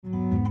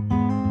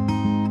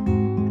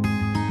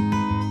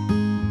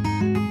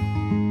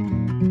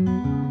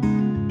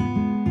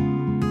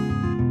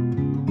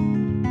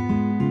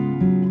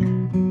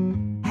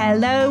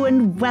Hello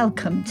and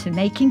welcome to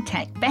Making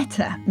Tech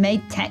Better,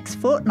 Made Tech's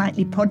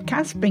fortnightly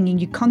podcast bringing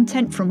you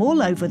content from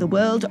all over the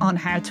world on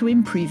how to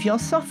improve your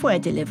software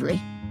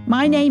delivery.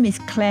 My name is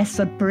Claire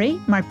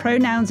Sudbury, my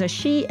pronouns are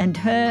she and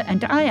her,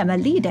 and I am a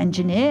lead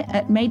engineer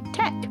at Made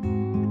Tech.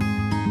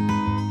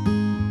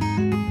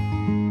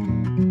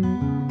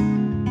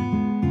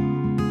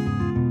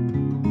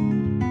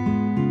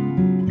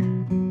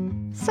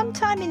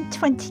 Sometime in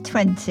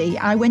 2020,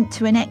 I went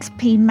to an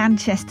XP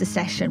Manchester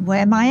session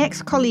where my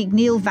ex-colleague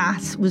Neil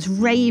Vass was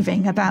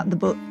raving about the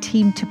book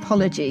Team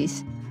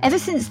Topologies. Ever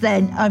since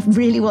then, I've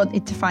really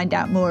wanted to find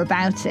out more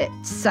about it.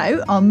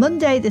 So on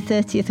Monday, the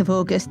 30th of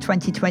August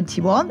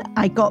 2021,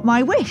 I got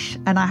my wish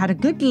and I had a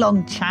good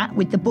long chat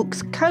with the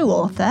book's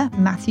co-author,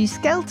 Matthew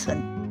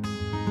Skelton.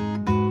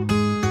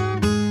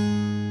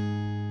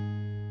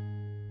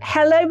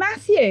 Hello,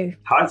 Matthew.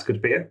 Hi, it's good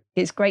to be here.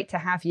 It's great to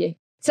have you.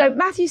 So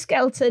Matthew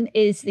Skelton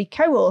is the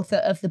co-author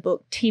of the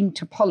book Team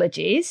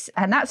Topologies,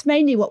 and that's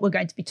mainly what we're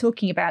going to be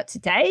talking about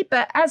today.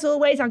 But as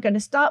always, I'm going to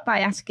start by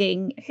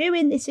asking, who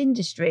in this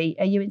industry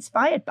are you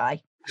inspired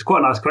by? It's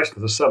quite a nice question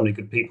because there's so many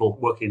good people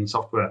working in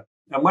software.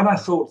 And when I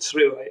thought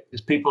through it,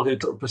 it's people who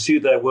pursue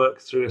their work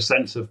through a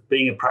sense of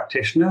being a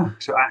practitioner,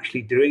 so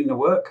actually doing the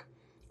work,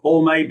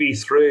 or maybe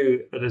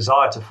through a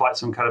desire to fight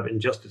some kind of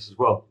injustice as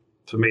well.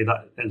 For me,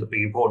 that ends up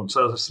being important.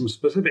 So there's some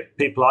specific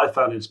people I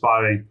found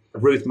inspiring.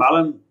 Ruth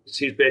Mallon,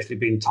 she's basically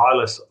been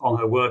tireless on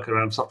her work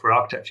around software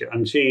architecture,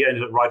 and she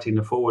ended up writing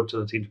the foreword to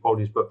the Team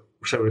Topologies book,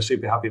 so we're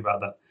super happy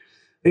about that.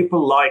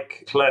 People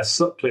like Claire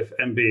Sutcliffe,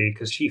 MBE,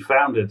 because she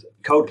founded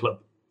Code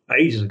Club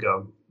ages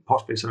ago,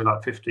 possibly something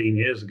like 15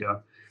 years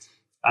ago,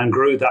 and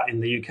grew that in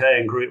the UK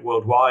and grew it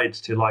worldwide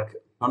to like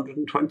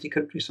 120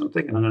 countries,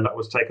 something. And then that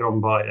was taken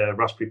on by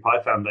Raspberry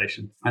Pi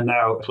Foundation. And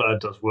now Claire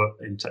does work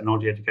in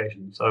technology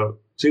education. So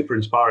super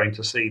inspiring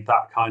to see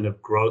that kind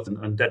of growth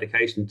and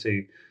dedication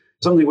to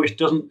something which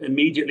doesn't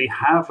immediately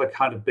have a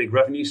kind of big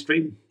revenue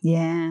stream.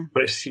 Yeah.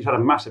 But she's had a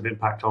massive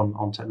impact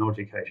on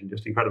technology education,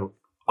 just incredible.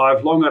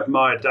 I've long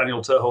admired Daniel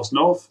Terhorst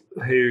North,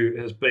 who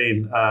has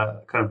been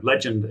a kind of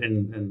legend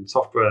in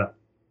software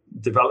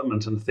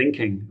development and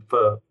thinking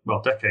for,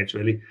 well, decades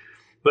really.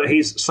 But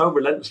he's so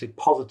relentlessly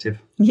positive,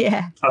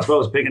 as well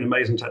as being an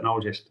amazing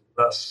technologist.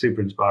 That's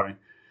super inspiring.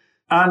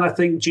 And I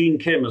think Gene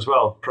Kim as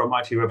well, from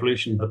IT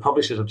Revolution, the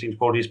publishers of Team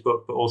Topologies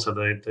book, but also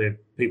the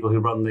people who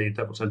run the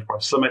DevOps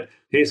Enterprise Summit.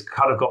 He's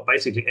kind of got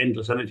basically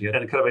endless energy and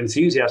a kind of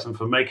enthusiasm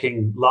for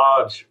making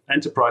large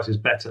enterprises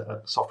better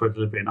at software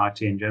delivery and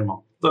IT in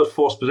general. Those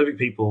four specific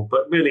people,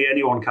 but really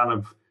anyone kind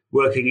of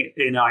working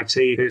in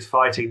IT who's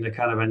fighting the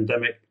kind of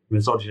endemic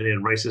misogyny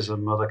and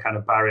racism, other kind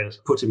of barriers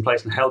put in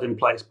place and held in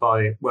place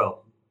by,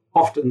 well,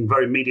 often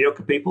very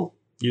mediocre people,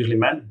 usually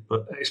men,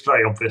 but it's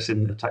very obvious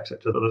in the tech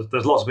sector that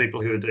there's lots of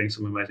people who are doing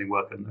some amazing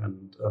work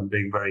and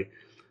being very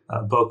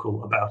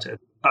vocal about it.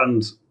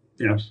 And,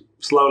 you know,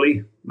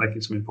 slowly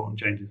making some important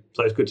changes.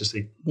 So it's good to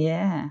see.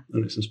 Yeah.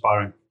 And it's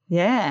inspiring.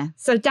 Yeah.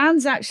 So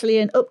Dan's actually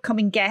an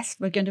upcoming guest.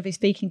 We're going to be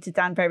speaking to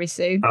Dan very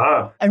soon.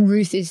 Ah. And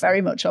Ruth is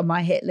very much on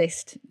my hit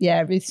list.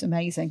 Yeah, Ruth's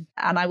amazing.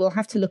 And I will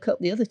have to look up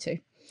the other two.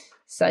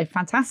 So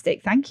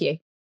fantastic. Thank you.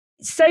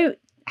 So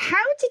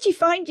how did you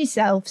find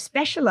yourself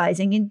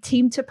specialising in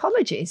Team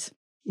Topologies?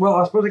 Well,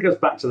 I suppose it goes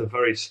back to the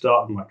very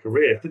start of my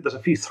career. I think there's a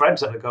few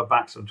threads that go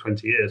back sort of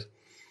 20 years.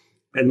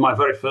 In my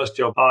very first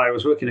job, I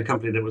was working in a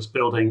company that was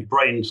building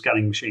brain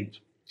scanning machines.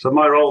 So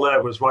my role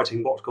there was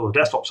writing what's called the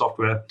desktop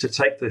software to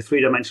take the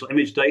three-dimensional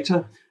image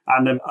data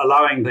and then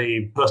allowing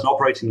the person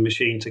operating the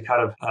machine to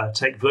kind of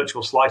take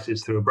virtual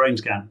slices through a brain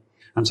scan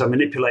and so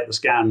manipulate the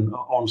scan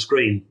on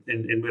screen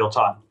in real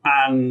time.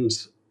 And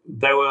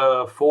there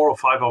were 4 or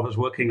 5 of us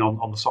working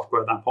on the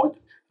software at that point.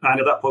 And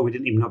at that point, we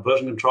didn't even have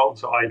version control.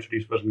 So I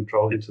introduced version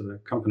control into the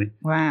company.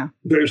 Wow.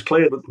 But it was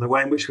clear that the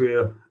way in which we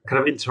were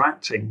kind of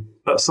interacting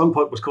at some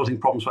point was causing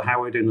problems for how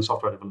we were doing the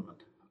software development.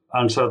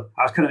 And so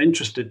I was kind of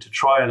interested to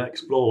try and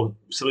explore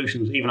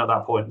solutions even at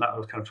that point. That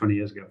was kind of 20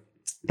 years ago.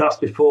 That's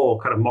before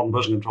kind of modern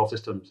version control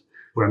systems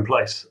were in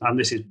place. And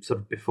this is sort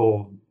of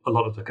before a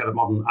lot of the kind of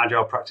modern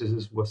agile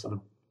practices were sort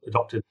of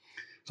adopted.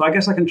 So I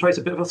guess I can trace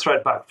a bit of a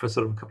thread back for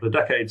sort of a couple of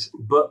decades.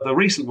 But the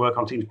recent work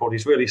on Team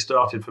Topologies really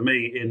started for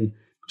me in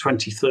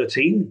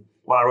 2013,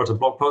 when I wrote a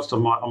blog post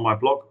on my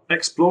blog,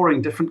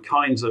 exploring different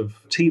kinds of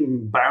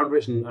team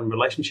boundaries and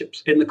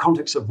relationships in the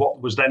context of what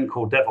was then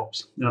called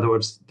DevOps. In other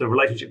words, the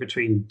relationship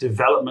between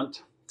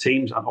development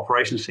teams and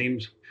operations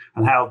teams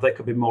and how they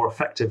could be more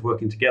effective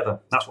working together.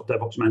 That's what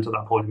DevOps meant at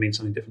that point. It means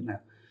something different now.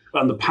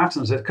 And the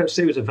patterns, there's a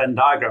series of Venn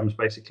diagrams,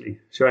 basically,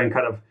 showing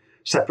kind of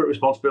separate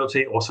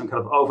responsibility or some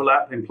kind of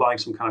overlap, implying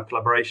some kind of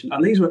collaboration.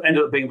 And these ended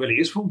up being really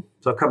useful.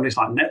 So companies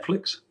like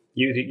Netflix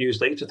use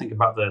these to think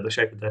about the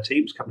shape of their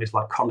teams. Companies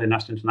like Condé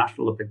Nast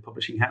International, a big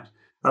publishing house,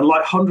 and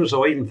like hundreds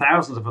or even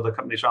thousands of other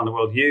companies around the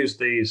world use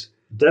these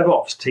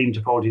DevOps team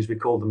topologies, we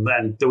called them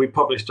then, that we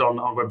published on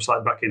our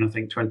website back in, I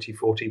think,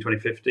 2014,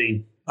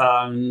 2015.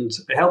 And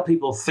it helped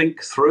people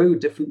think through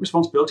different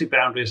responsibility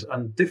boundaries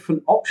and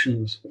different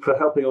options for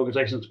helping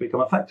organizations to become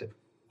effective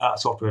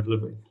at software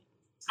delivery.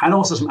 And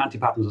also some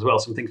anti-patterns as well,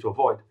 some things to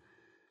avoid.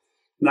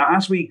 Now,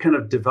 as we kind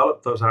of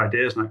developed those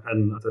ideas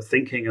and the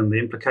thinking and the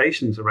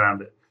implications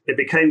around it, it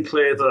became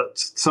clear that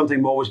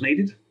something more was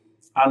needed,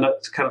 and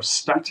that kind of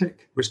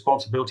static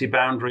responsibility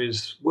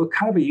boundaries were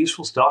kind of a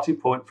useful starting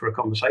point for a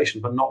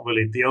conversation, but not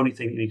really the only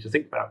thing you need to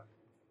think about.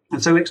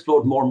 And so we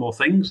explored more and more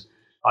things.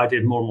 I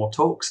did more and more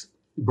talks,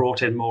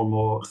 brought in more and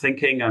more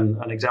thinking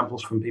and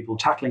examples from people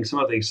tackling some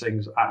of these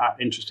things at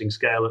interesting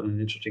scale and in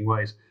interesting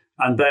ways.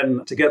 And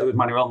then together with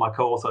Manuel, my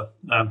co-author,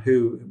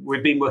 who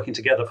we've been working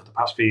together for the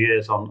past few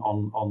years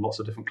on lots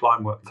of different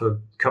client work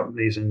for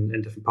companies in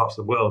different parts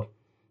of the world.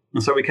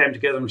 And so we came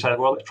together and said,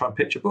 well, let's try and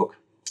pitch a book.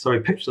 So we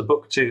pitched the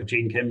book to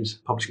Gene Kim's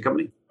publishing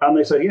company, and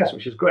they said yes,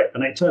 which is great.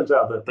 And it turns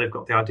out that they've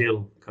got the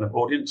ideal kind of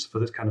audience for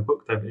this kind of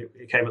book.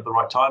 It came at the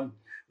right time,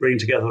 bringing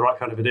together the right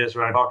kind of ideas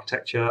around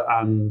architecture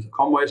and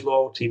Conway's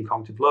law, team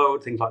cognitive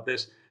load, things like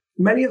this.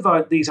 Many of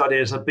these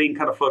ideas had been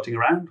kind of floating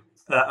around,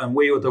 and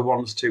we were the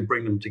ones to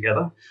bring them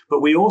together.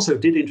 But we also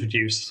did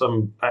introduce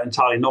some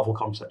entirely novel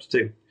concepts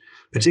too,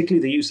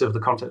 particularly the use of the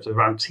concept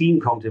around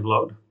team cognitive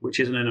load, which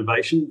is an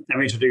innovation. And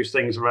we introduced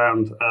things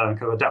around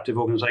kind of adaptive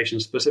organization,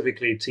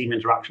 specifically team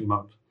interaction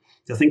mode.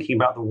 So thinking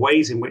about the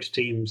ways in which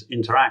teams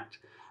interact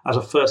as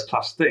a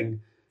first-class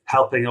thing,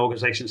 helping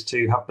organizations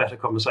to have better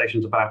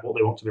conversations about what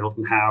they want to build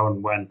and how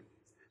and when.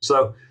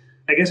 So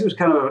I guess it was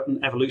kind of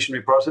an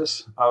evolutionary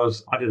process.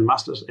 I did a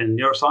master's in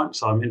neuroscience,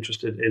 so I'm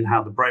interested in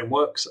how the brain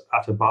works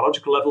at a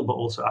biological level, but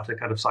also at a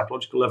kind of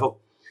psychological level.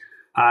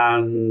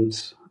 And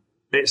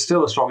it's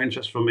still a strong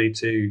interest for me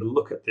to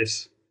look at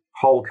this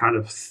whole kind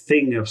of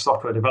thing of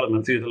software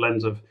development through the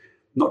lens of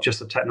not just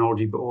the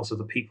technology, but also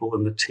the people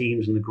and the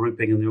teams and the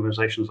grouping and the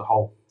organization as a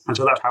whole. And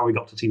so that's how we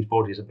got to Team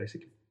Topologies,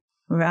 basically.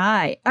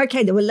 Right.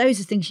 Okay. There were loads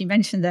of things you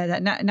mentioned there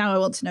that now I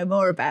want to know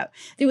more about.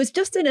 There was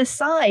just an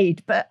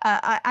aside, but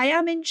I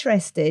am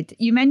interested.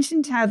 You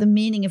mentioned how the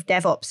meaning of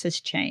DevOps has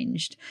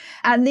changed.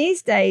 And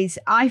these days,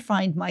 I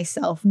find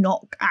myself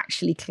not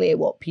actually clear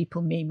what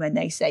people mean when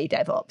they say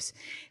DevOps.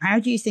 How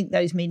do you think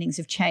those meanings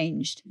have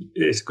changed?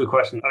 It's a good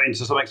question. I mean,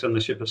 to some extent,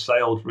 the ship has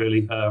sailed,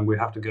 really. We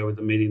have to go with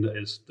the meaning that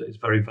is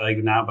very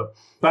vague now. But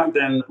back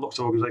then, lots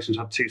of organizations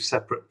had two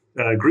separate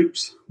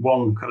groups.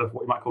 One kind of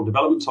what you might call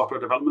development, software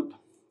development,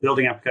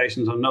 building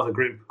applications, and another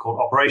group called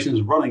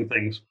operations, running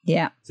things.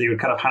 Yeah. So you would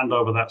kind of hand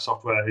over that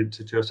software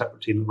to a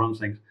separate team that runs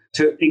things.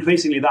 To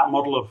increasingly, that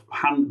model of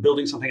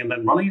building something and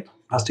then running it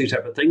as two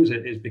separate things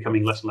is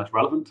becoming less and less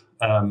relevant.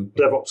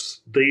 DevOps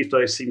these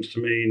days seems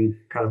to mean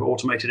kind of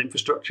automated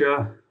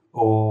infrastructure,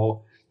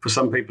 or for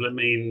some people it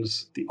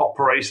means the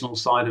operational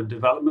side of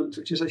development,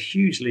 which is a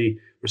hugely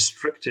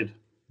restricted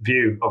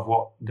view of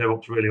what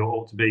DevOps really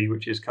ought to be,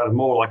 which is kind of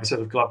more like a set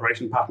of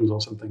collaboration patterns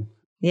or something.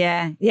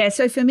 Yeah.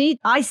 So for me,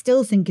 I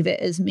still think of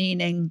it as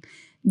meaning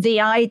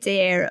the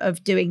idea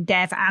of doing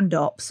dev and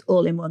ops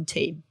all in one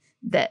team,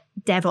 that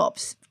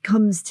DevOps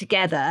comes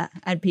together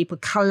and people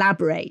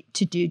collaborate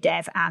to do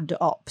dev and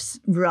ops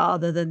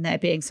rather than there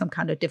being some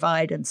kind of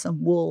divide and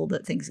some wall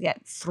that things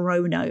get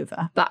thrown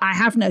over. But I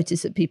have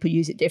noticed that people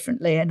use it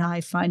differently and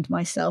I find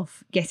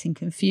myself getting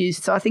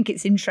confused. So I think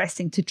it's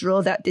interesting to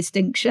draw that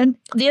distinction.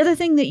 The other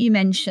thing that you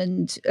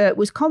mentioned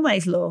was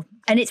Conway's law.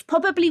 And it's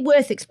probably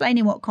worth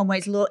explaining what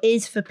Conway's law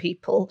is for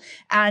people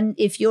and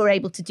if you're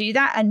able to do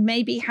that and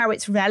maybe how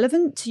it's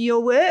relevant to your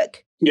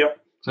work. Yep.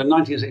 So in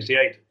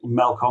 1968,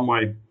 Mel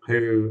Conway,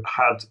 who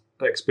had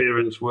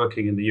experience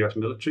working in the US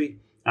military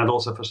and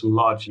also for some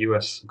large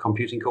US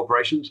computing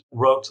corporations,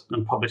 wrote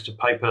and published a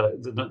paper.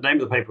 The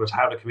name of the paper was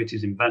How Do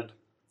Committees Invent?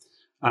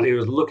 And he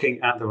was looking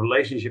at the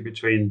relationship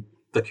between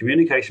the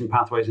communication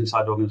pathways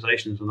inside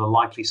organizations and the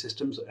likely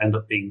systems that end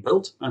up being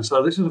built. And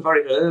so this was a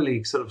very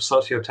early sort of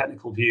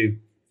socio-technical view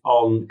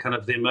on kind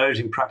of the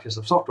emerging practice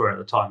of software at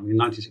the time. In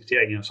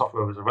 1968,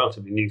 software was a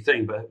relatively new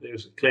thing, but it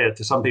was clear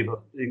to some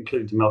people,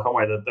 including to Mel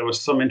Conway, that there was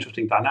some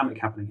interesting dynamic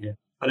happening here.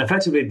 And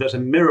effectively, there's a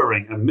mirror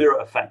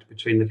effect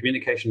between the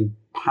communication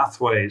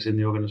pathways in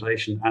the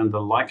organization and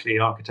the likely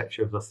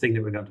architecture of the thing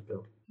that we're going to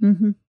build.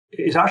 Mm-hmm.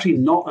 It's actually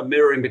not a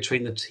mirroring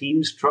between the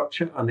team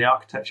structure and the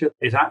architecture.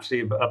 It's actually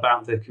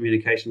about the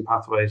communication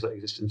pathways that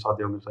exist inside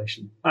the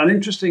organization. And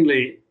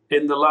interestingly,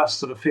 in the last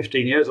sort of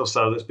 15 years or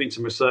so, there's been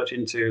some research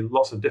into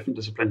lots of different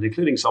disciplines,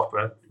 including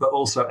software, but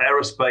also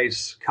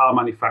aerospace, car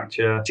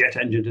manufacture, jet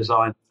engine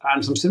design,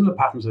 and some similar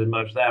patterns have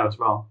emerged there as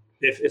well.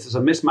 If there's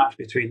a mismatch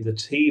between the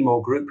team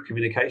or group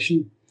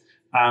communication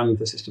and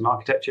the system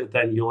architecture,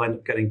 then you'll end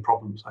up getting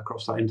problems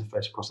across that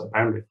interface, across that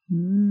boundary.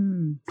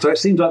 So it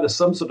seems like there's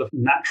some sort of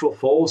natural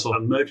force or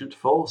emergent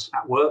force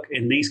at work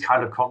in these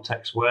kind of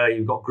contexts where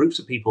you've got groups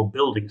of people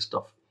building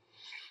stuff.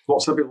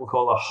 What some people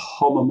call a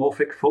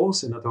homomorphic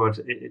force, in other words,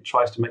 it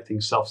tries to make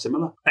things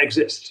self-similar,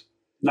 exists.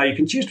 Now, you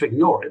can choose to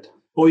ignore it,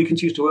 or you can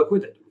choose to work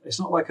with it. It's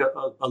not like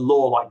a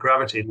law like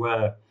gravity,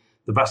 where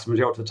the vast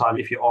majority of the time,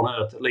 if you're on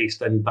Earth at least,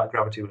 then that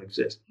gravity will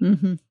exist.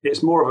 Mm-hmm.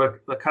 It's more of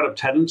a kind of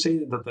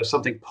tendency that there's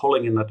something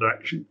pulling in that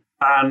direction.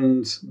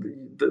 And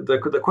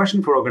the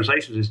question for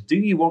organizations is, do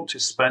you want to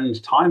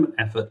spend time and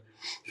effort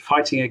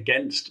fighting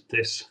against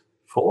this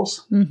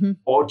force? Mm-hmm.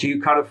 Or do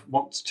you kind of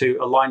want to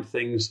align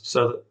things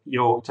so that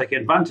you're taking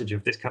advantage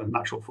of this kind of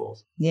natural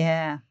force?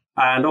 Yeah.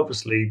 And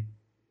obviously,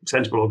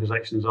 sensible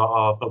organizations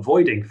are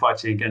avoiding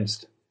fighting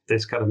against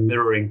this kind of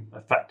mirroring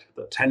effect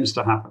that tends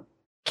to happen.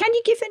 Can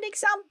you give an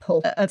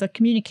example of a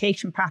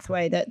communication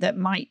pathway that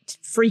might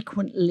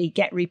frequently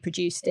get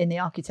reproduced in the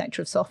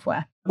architecture of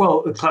software?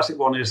 Well, the classic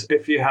one is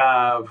if you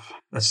have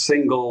a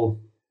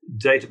single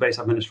database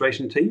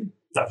administration team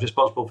that's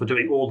responsible for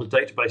doing all the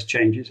database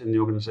changes in the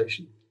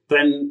organization,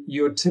 then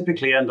you would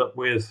typically end up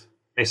with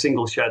a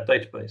single shared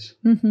database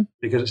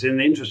because it's in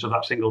the interest of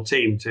that single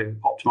team to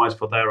optimize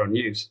for their own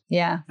use.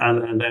 Yeah.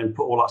 And then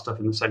put all that stuff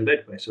in the same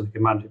database so they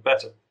can manage it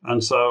better.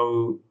 And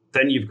so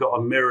then you've got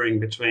a mirroring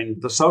between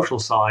the social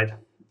side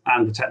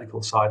and the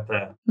technical side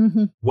there.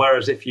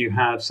 Whereas if you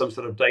had some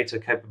sort of data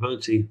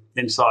capability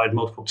inside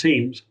multiple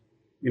teams,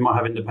 you might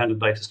have independent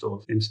data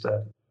stores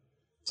instead.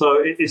 So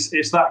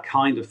it's that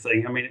kind of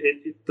thing. I mean,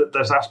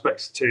 there's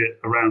aspects to it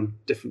around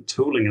different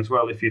tooling as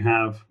well. If you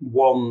have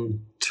one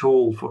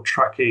tool for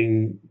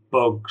tracking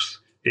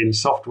bugs in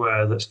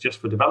software that's just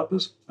for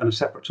developers and a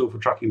separate tool for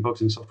tracking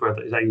bugs in software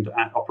that is aimed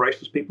at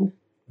operations people,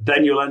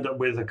 then you'll end up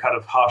with a kind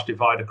of harsh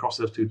divide across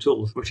those two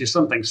tools, which is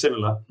something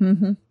similar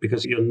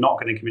because you're not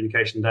getting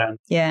communication down.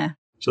 Yeah.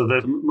 So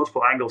there's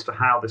multiple angles to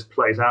how this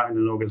plays out in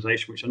an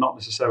organization, which are not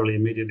necessarily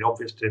immediately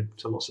obvious to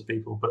lots of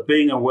people. But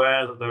being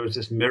aware that there is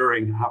this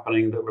mirroring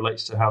happening that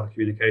relates to how the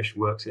communication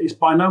works, it's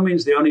by no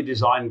means the only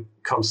design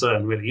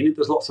concern, really.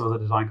 There's lots of other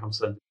design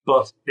concerns.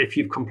 But if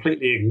you've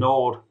completely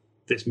ignored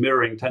this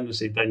mirroring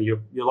tendency, then you're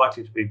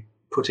likely to be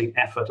putting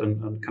effort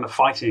and kind of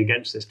fighting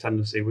against this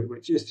tendency,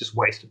 which is just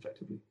waste,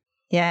 effectively.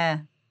 Yeah.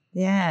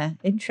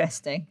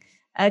 Interesting.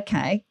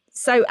 Okay.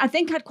 So I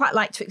think I'd quite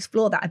like to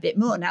explore that a bit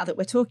more now that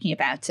we're talking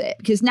about it,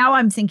 because now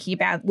I'm thinking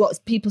about what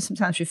people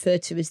sometimes refer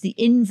to as the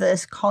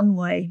inverse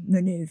Conway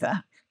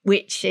maneuver,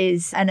 which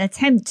is an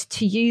attempt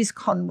to use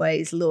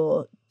Conway's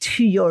law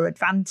to your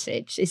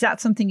advantage. Is that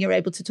something you're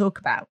able to talk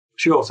about?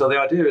 Sure. So the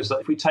idea is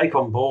that if we take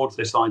on board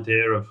this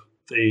idea of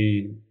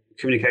the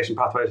communication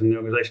pathways in the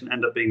organization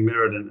end up being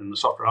mirrored in the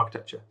software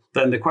architecture,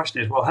 then the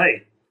question is, well,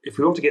 hey, if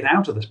we want to get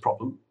out of this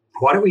problem,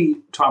 why don't we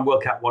try and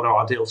work out what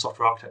our ideal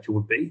software architecture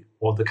would be,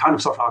 or the kind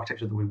of software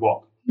architecture that we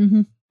want?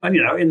 And,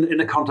 in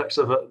the context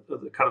of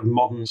the kind of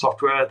modern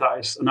software, that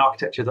is an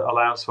architecture that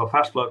allows for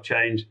fast flow of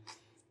change,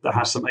 that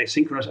has some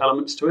asynchronous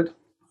elements to it.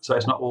 So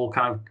it's not all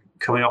kind of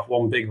coming off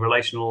one big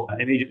relational,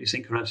 immediately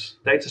synchronous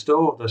data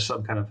store. There's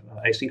some kind of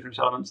asynchronous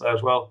elements there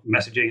as well,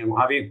 messaging and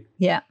what have you.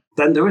 Yeah.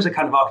 Then there is a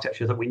kind of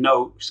architecture that we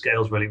know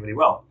scales really, really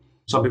well.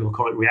 Some people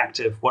call it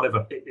reactive,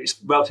 whatever. It's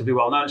relatively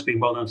well known. It's been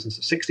well known since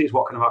the 60s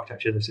what kind of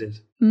architecture this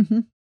is.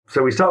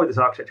 So we start with this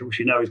architecture, which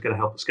we know is going to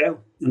help us scale.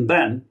 And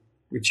then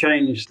we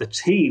change the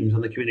teams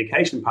and the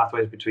communication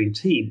pathways between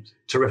teams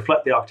to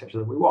reflect the architecture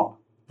that we want.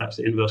 That's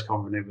the inverse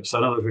Conway maneuver. So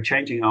in other words, we're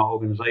changing our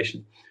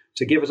organization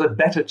to give us a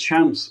better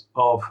chance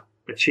of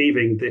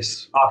achieving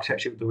this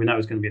architecture that we know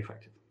is going to be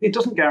effective. It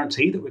doesn't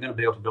guarantee that we're going to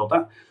be able to build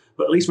that,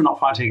 but at least we're not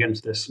fighting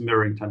against this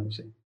mirroring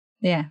tendency.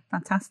 Yeah,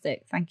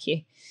 fantastic. Thank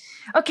you.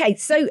 Okay,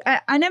 so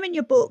I know in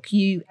your book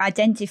you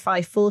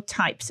identify 4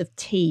 types of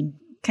team.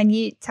 Can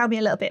you tell me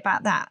a little bit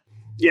about that?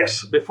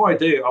 Yes. Before I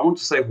do, I want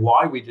to say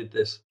why we did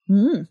this.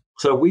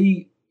 So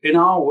we, in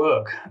our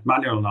work,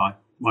 Manuel and I,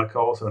 my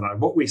co-author and I,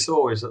 what we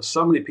saw is that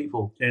so many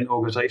people in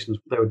organizations,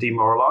 they were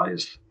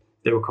demoralized,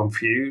 they were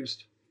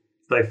confused,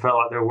 they felt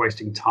like they were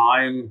wasting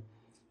time.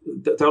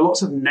 There are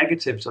lots of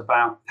negatives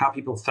about how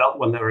people felt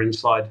when they were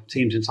inside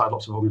teams, inside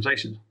lots of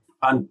organizations.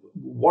 And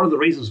one of the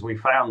reasons we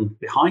found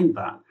behind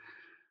that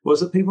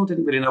was that people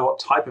didn't really know what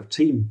type of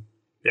team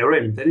they were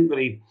in. They didn't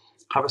really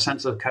have a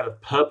sense of kind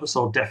of purpose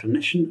or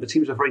definition. The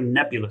teams were very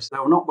nebulous. They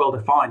were not well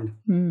defined.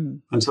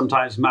 And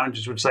sometimes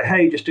managers would say,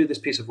 hey, just do this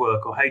piece of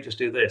work, or hey, just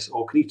do this,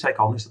 or can you take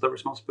on this other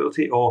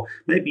responsibility, or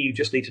maybe you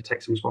just need to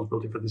take some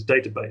responsibility for this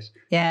database.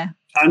 Yeah.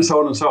 And so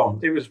on and so on.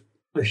 It was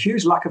a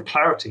huge lack of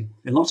clarity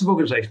in lots of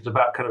organizations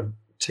about kind of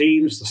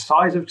teams, the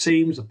size of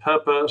teams, the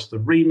purpose, the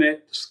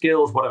remit, the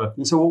skills, whatever.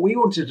 And so what we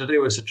wanted to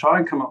do was to try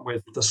and come up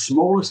with the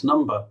smallest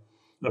number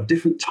of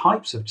different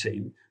types of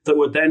team that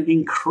would then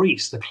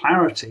increase the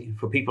clarity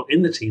for people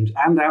in the teams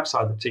and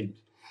outside the teams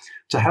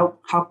to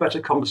help have better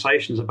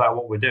conversations about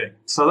what we're doing.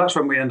 So that's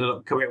when we ended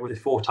up coming up with the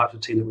 4 types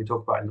of team that we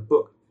talk about in the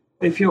book.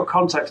 If your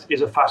context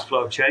is a fast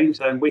flow of change,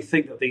 then we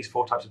think that these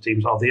 4 types of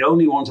teams are the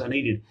only ones that are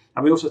needed.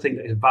 And we also think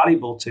that it's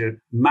valuable to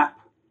map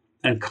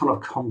and kind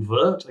of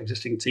convert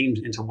existing teams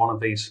into one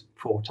of these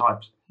 4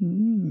 types.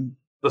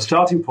 The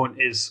starting point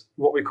is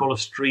what we call a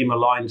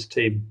stream-aligned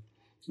team,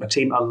 a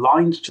team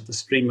aligned to the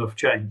stream of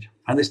change.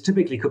 And this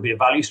typically could be a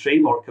value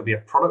stream, or it could be a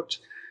product,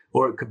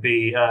 or it could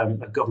be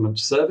a government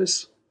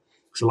service,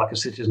 so like a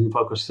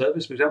citizen-focused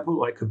service, for example,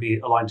 or it could be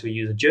aligned to a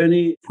user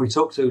journey. We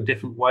talk through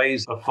different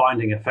ways of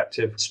finding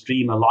effective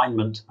stream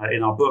alignment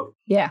in our book.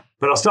 Yeah.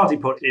 But our starting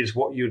point is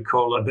what you would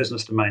call a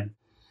business domain.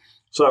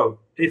 So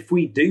if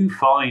we do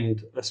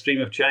find a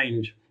stream of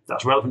change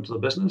that's relevant to the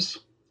business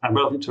and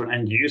relevant to an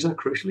end user,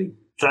 crucially,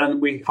 then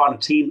we find a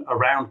team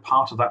around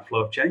part of that flow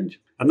of change.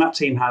 And that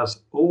team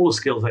has all the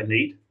skills they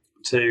need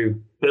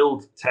to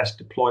build, test,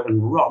 deploy,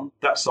 and run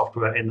that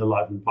software in the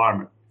live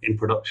environment in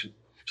production.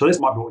 So this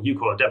might be what you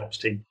call a DevOps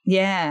team.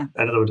 Yeah.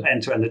 In other words,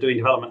 end-to-end, they're doing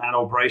development and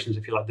operations,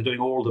 if you like. They're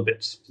doing all the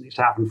bits that needs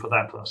to happen for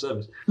that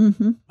service.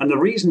 Mm-hmm. And the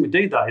reason we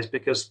do that is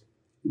because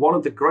one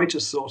of the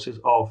greatest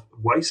sources of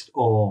waste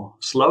or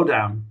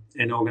slowdown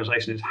in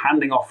organization is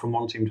handing off from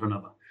one team to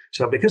another.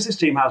 So because this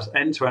team has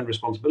end-to-end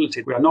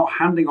responsibility, we are not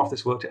handing off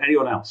this work to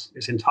anyone else.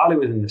 It's entirely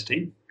within this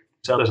team.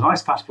 So there's a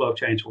nice fast flow of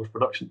change towards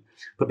production.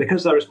 But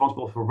because they're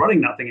responsible for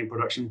running that thing in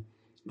production,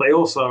 they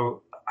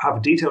also have a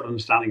detailed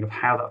understanding of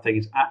how that thing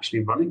is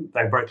actually running.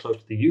 They're very close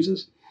to the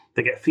users.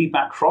 They get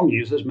feedback from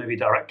users, maybe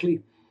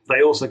directly.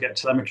 They also get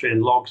telemetry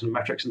and logs and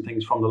metrics and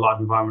things from the live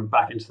environment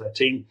back into their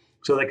team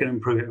so they can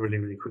improve it really,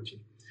 really quickly.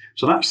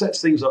 So that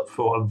sets things up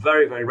for a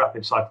very, very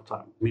rapid cycle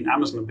time. I mean,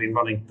 Amazon have been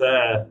running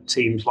their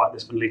teams like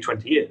this for nearly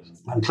 20 years.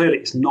 And clearly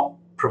it's not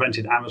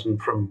prevented Amazon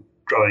from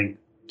growing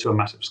to a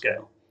massive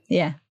scale.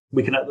 Yeah.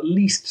 We can at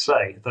least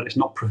say that it's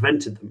not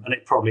prevented them, and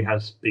it probably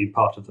has been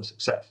part of the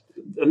success.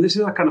 And this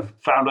is a kind of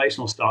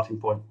foundational starting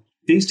point.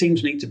 These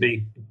teams need to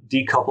be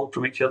decoupled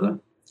from each other.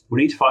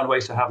 We need to find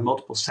ways to have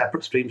multiple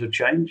separate streams of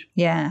change.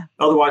 Yeah.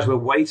 Otherwise, we're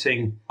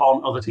waiting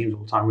on other teams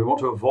all the time. We want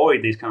to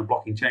avoid these kind of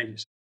blocking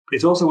changes.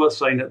 It's also worth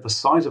saying that the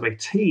size of a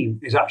team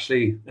is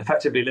actually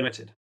effectively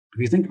limited. If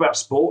you think about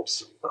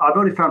sports, I've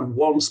only found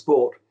one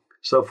sport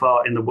so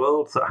far in the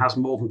world that has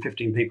more than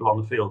 15 people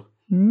on the field,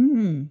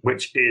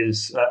 which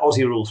is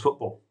Aussie rules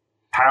football.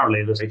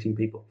 Apparently, there's 18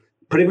 people.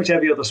 Pretty much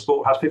every other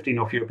sport has 15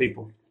 or fewer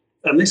people.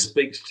 And this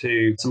speaks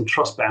to some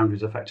trust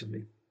boundaries,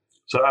 effectively.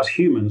 So as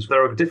humans,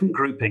 there are different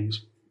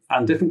groupings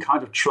and different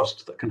kind of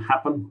trust that can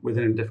happen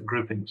within different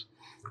groupings.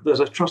 There's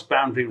a trust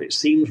boundary which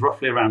seems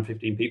roughly around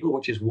 15 people,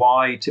 which is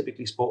why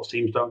typically sports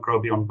teams don't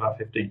grow beyond about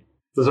 15.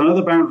 There's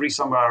another boundary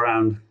somewhere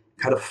around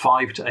kind of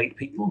 5 to 8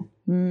 people.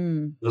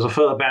 There's a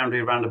further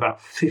boundary around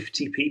about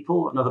 50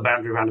 people, another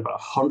boundary around about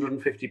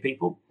 150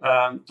 people,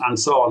 and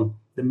so on.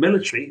 The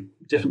military,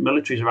 different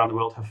militaries around the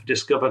world have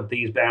discovered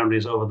these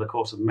boundaries over the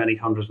course of many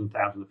hundreds and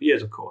thousands of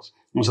years, of course.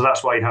 And so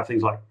that's why you have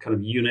things like kind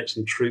of units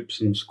and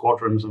troops and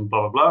squadrons and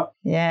blah, blah, blah.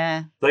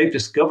 Yeah. They've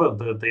discovered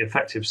the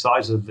effective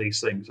size of these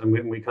things. And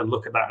we can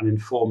look at that and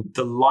inform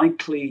the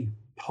likely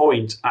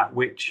point at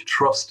which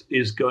trust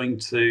is going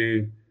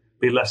to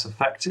be less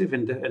effective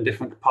in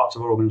different parts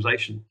of our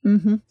organization.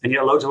 And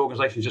yet loads of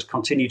organizations just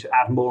continue to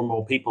add more and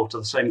more people to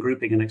the same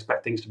grouping and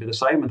expect things to be the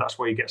same. And that's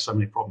where you get so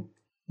many problems.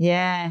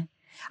 Yeah.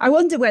 I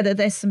wonder whether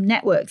there's some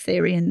network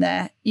theory in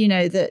there, you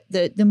know, that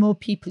the more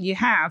people you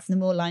have, the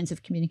more lines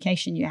of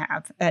communication you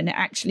have. And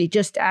actually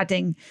just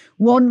adding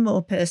one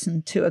more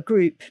person to a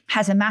group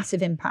has a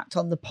massive impact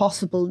on the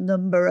possible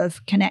number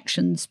of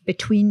connections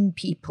between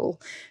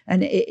people.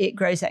 And it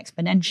grows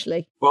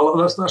exponentially. Well,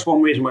 that's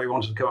one reason why we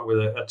wanted to come up with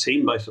a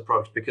team-based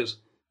approach, because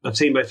a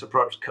team-based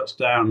approach cuts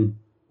down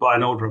by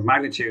an order of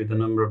magnitude the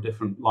number of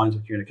different lines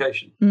of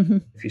communication.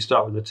 If you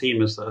start with the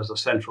team as a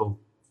central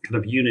kind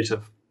of unit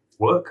of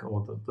work,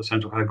 or the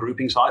central kind of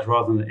grouping size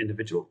rather than the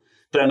individual,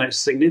 then it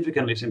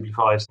significantly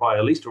simplifies by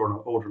at least an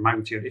order of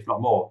magnitude, if not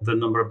more, the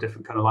number of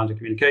different kind of lines of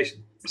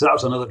communication. So that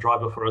was another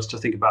driver for us to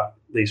think about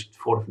these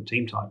 4 different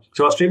team types.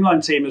 So our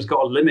streamlined team has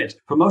got a limit.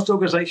 For most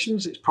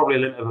organizations, it's probably a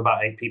limit of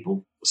about 8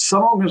 people.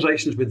 Some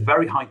organizations with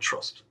very high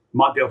trust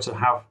might be able to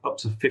have up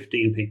to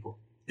 15 people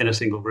in a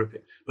single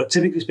grouping. But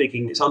typically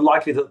speaking, it's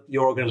unlikely that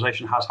your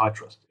organization has high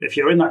trust. If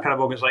you're in that kind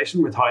of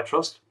organization with high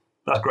trust,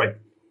 that's great.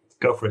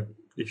 Go for it,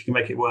 if you can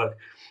make it work.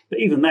 But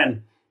even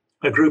then,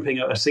 a grouping,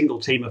 a single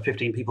team of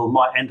 15 people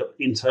might end up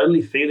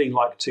internally feeling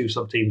like 2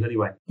 sub-teams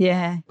anyway.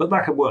 Yeah. But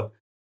that could work.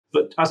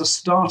 But as a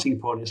starting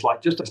point, it's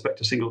like just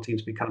expect a single team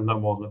to be kind of no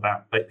more than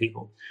about 8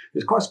 people.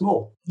 It's quite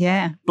small.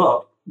 Yeah.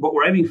 But what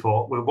we're aiming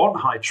for, we want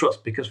high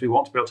trust because we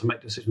want to be able to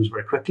make decisions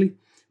very quickly. We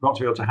want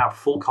to be able to have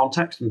full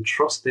context and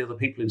trust the other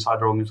people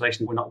inside our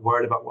organization. We're not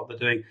worried about what they're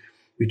doing.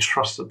 We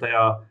trust that they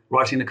are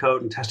writing the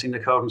code and testing the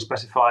code and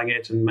specifying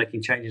it and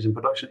making changes in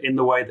production in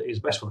the way that is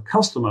best for the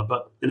customer,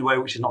 but in a way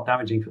which is not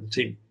damaging for the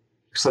team.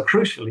 So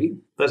crucially,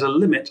 there's a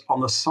limit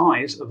on the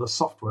size of the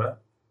software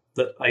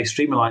that a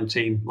streamlined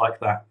team like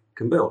that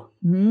can build.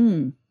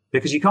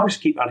 Because you can't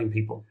just keep adding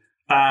people.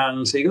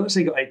 And so you've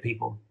got 8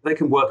 people. They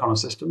can work on a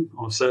system,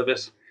 on a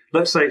service.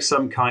 Let's say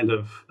some kind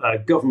of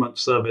government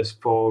service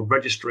for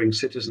registering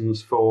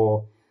citizens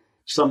for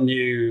some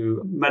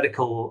new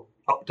medical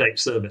update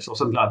service or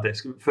something like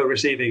this, for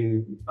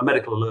receiving a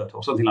medical alert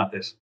or something like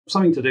this.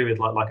 Something to do with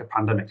like a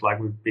pandemic like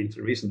we've been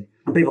through recently.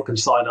 And people can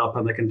sign up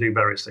and they can do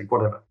various things,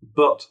 whatever.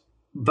 But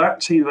that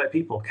team of 8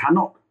 people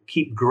cannot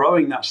keep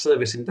growing that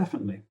service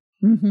indefinitely.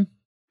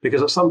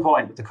 Because at some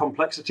point, the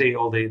complexity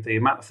or the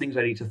amount of things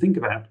they need to think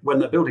about when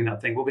they're building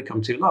that thing will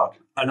become too large.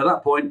 And at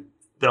that point,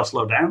 they'll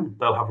slow down,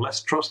 they'll have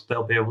less trust,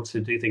 they'll be able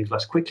to do things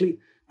less quickly,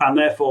 and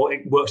therefore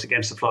it works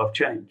against the flow of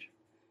change.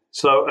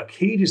 So a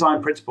key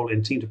design principle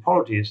in team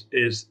topologies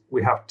is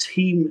we have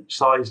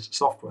team-sized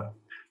software.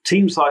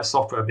 Team-sized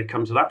software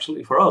becomes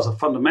absolutely, for us, a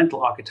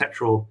fundamental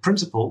architectural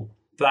principle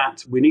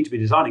that we need to be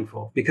designing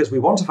for, because we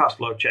want a fast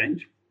flow of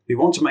change. We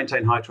want to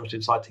maintain high trust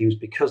inside teams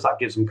because that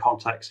gives them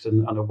context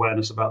and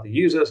awareness about the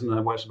users and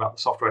awareness about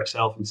the software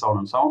itself and so on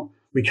and so on.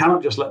 We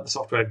cannot just let the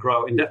software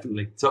grow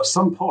indefinitely. So at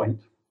some point,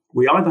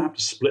 we either have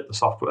to split the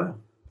software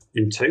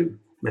in two,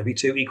 maybe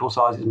two equal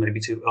sizes, maybe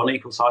two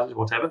unequal sizes,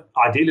 whatever,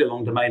 ideally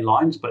along domain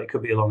lines, but it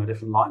could be along a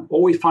different line.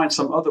 Or we find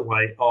some other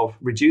way of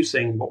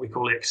reducing what we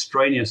call the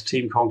extraneous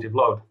team cognitive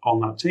load on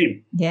that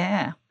team.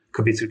 Yeah.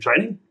 Could be through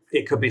training.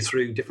 It could be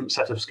through different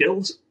set of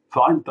skills.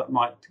 Fine, that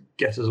might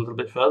get us a little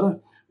bit further.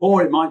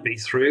 Or it might be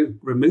through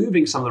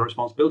removing some of the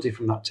responsibility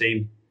from that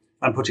team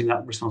and putting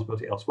that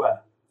responsibility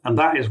elsewhere. And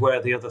that is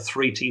where the other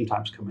three team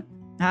types come in.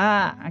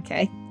 Ah,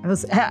 okay. I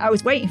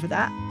was waiting for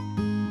that.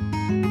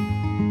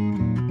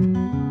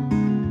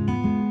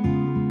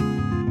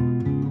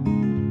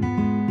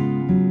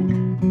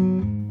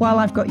 While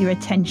I've got your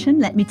attention,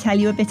 let me tell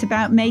you a bit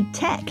about Made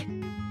Tech.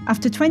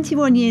 After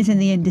 21 years in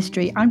the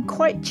industry, I'm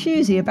quite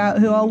choosy about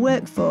who I'll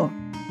work for.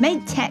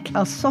 Made Tech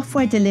are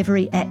software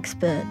delivery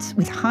experts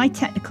with high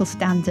technical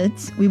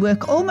standards. We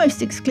work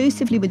almost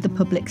exclusively with the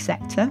public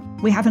sector.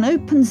 We have an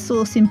open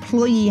source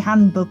employee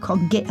handbook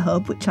on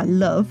GitHub, which I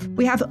love.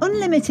 We have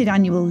unlimited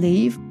annual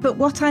leave. But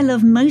what I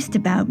love most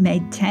about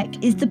Made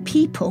Tech is the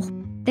people.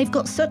 They've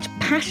got such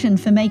passion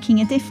for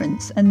making a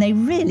difference, and they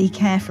really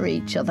care for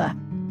each other.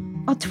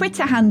 Our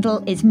Twitter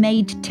handle is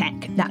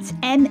MadeTech. That's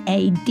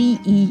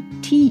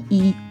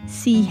MadeTech.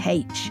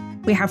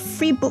 We have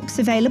free books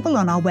available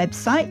on our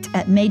website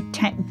at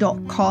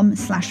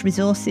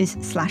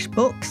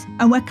madetech.com/resources/books.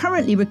 And we're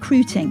currently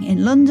recruiting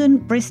in London,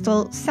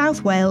 Bristol,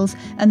 South Wales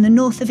and the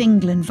north of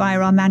England via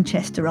our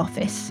Manchester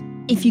office.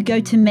 If you go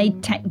to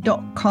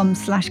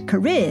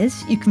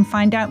madetech.com/careers, you can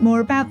find out more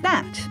about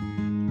that.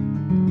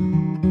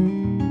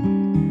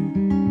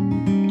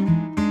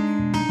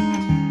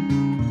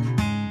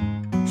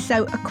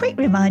 So a quick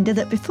reminder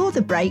that before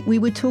the break, we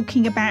were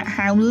talking about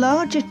how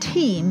larger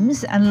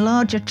teams and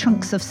larger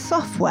chunks of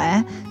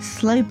software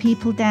slow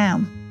people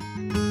down.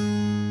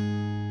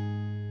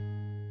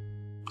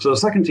 So the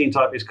second team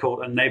type is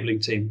called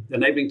enabling team. The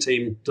enabling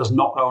team does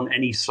not own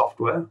any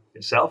software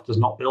itself, does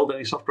not build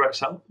any software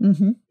itself.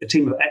 Mm-hmm. A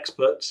team of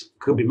experts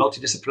could be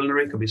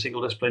multidisciplinary, could be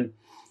single discipline.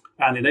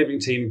 And the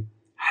enabling team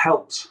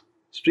helps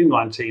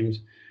streamline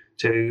teams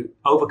to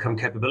overcome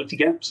capability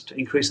gaps, to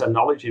increase their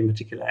knowledge in a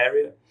particular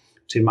area,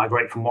 to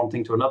migrate from one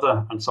thing to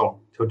another, and so on,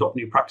 to adopt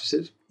new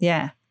practices.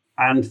 Yeah.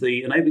 And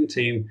the enabling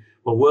team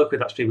will work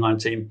with that streamlined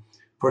team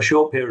for a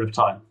short period of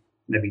time,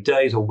 maybe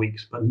days or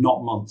weeks, but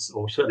not months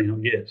or certainly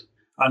not years.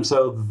 And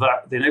so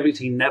that the enabling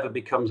team never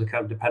becomes a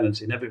kind of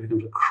dependency, never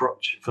becomes a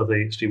crutch for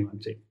the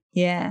streamlined team.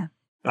 Yeah.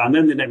 And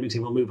then the enabling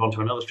team will move on to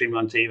another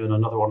streamlined team and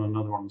another one,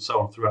 and so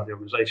on throughout the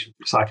organization,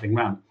 cycling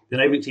round. The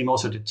enabling team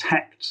also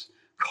detects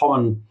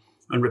common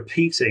and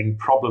repeating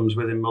problems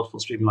within multiple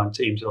streamlined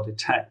teams. They'll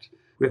detect.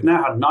 We've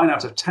now had 9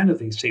 out of 10 of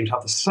these teams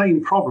have the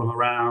same problem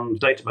around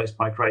database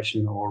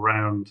migration or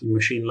around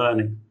machine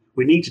learning.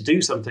 We need to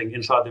do something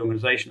inside the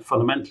organization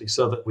fundamentally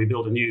so that we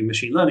build a new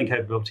machine learning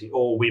capability,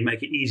 or we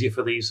make it easier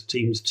for these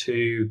teams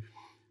to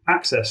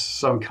access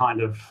some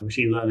kind of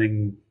machine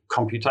learning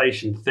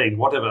computation thing,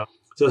 whatever.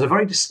 So there's a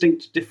very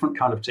distinct, different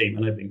kind of team,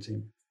 enabling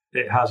team.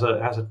 It has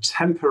a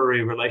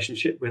temporary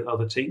relationship with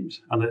other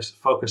teams, and it's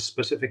focused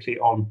specifically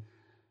on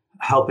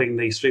helping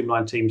the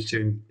streamlined teams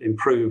to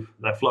improve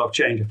their flow of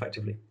change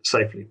effectively,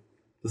 safely.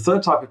 The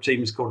third type of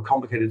team is called a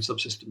complicated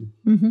subsystem.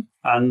 Mm-hmm.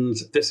 And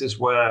this is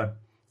where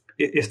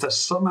if there's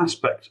some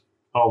aspect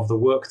of the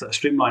work that a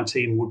streamlined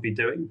team would be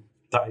doing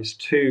that is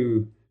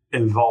too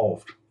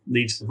involved,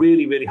 needs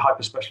really, really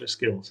hyper-specialist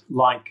skills,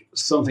 like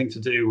something to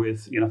do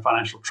with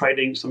financial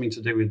trading, something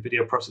to do with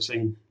video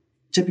processing,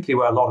 typically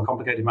where a lot of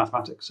complicated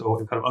mathematics or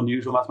kind of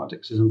unusual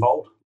mathematics is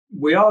involved.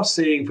 We are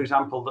seeing, for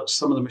example, that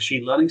some of the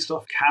machine learning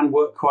stuff can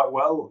work quite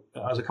well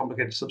as a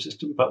complicated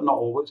subsystem, but not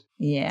always.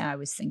 Yeah, I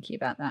was thinking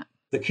about that.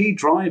 The key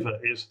driver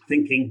is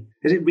thinking,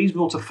 is it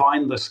reasonable to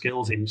find the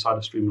skills inside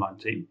a streamlined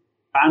team?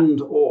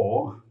 And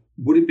or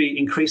would it be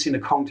increasing the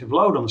cognitive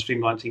load on the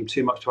streamlined team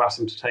too much to ask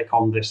them to take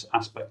on this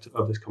aspect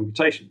of this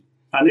computation?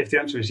 And if the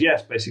answer is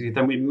yes, basically,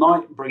 then we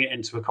might bring it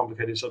into a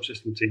complicated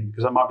subsystem team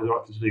because that might be the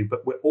right thing to do.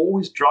 But we're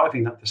always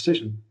driving that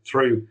decision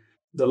through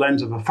the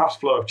lens of a fast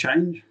flow of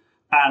change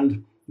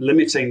and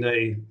limiting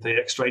the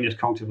extraneous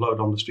cognitive load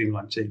on the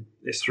streamlined team.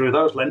 It's through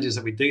those lenses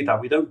that we do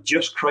that. We don't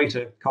just create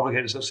a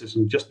complicated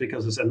subsystem just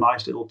because there's a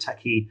nice little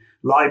techie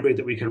library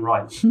that we can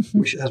write,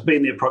 which has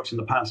been the approach in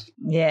the past.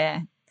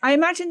 Yeah. I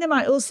imagine there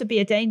might also be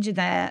a danger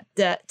there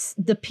that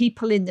the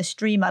people in the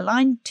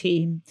stream-aligned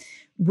team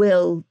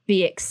will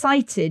be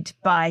excited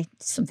by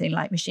something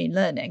like machine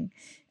learning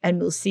and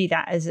will see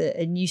that as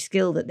a new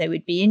skill that they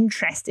would be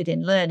interested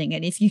in learning.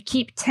 And if you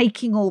keep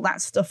taking all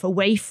that stuff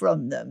away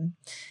from them,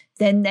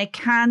 then there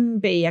can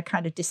be a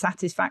kind of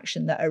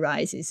dissatisfaction that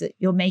arises that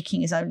you're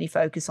making us only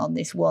focus on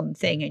this one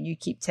thing and you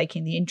keep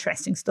taking the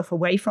interesting stuff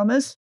away from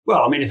us.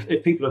 Well, I mean,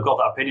 if people have got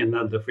that opinion,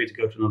 then they're free to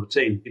go to another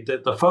team.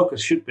 The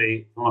focus should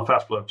be on a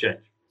fast flow of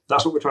change.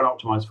 That's what we're trying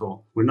to optimize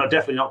for. We're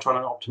definitely not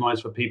trying to optimize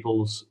for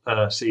people's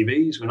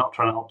CVs. We're not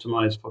trying to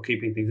optimize for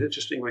keeping things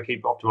interesting. We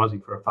keep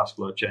optimizing for a fast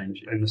flow of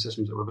change in the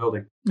systems that we're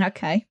building.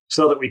 Okay.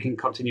 So that we can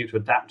continue to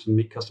adapt and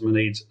meet customer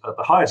needs at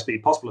the highest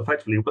speed possible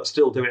effectively, but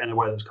still do it in a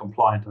way that's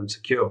compliant and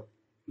secure.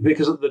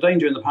 Because the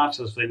danger in the past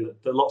has been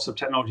that lots of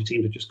technology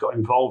teams have just got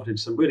involved in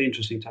some really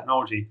interesting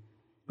technology,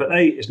 but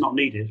A, it's not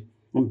needed,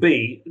 and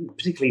B,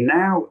 particularly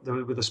now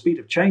with the speed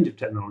of change of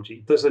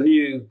technology, there's a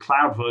new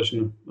cloud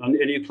version, a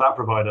new cloud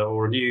provider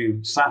or a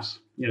new SaaS,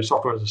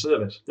 software as a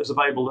service that's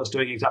available that's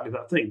doing exactly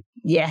that thing.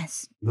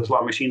 Yes. There's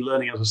like machine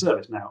learning as a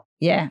service now.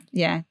 Yeah.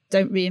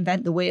 Don't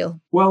reinvent the wheel.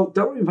 Well,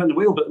 don't reinvent the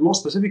wheel, but more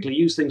specifically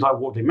use things like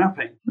Workday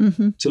mapping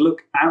to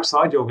look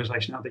outside the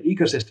organization, out the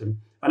ecosystem,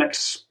 and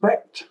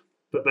expect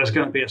that there's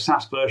going to be a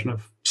SaaS version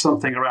of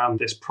something around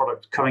this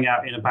product coming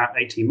out in about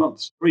 18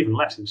 months, or even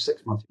less, in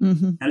 6 months.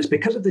 And it's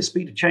because of this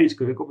speed of change,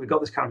 because we've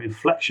got this kind of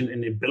inflection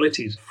in the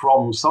abilities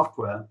from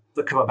software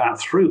that come about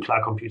through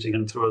cloud computing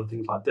and through other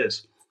things like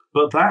this.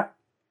 But that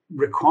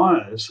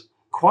requires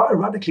quite a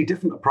radically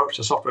different approach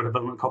to software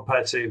development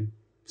compared to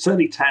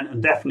certainly 10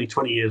 and definitely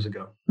 20 years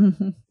ago,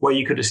 where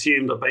you could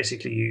assume that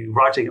basically you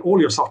writing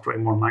all your software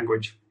in one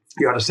language,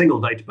 you had a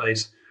single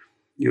database,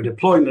 you're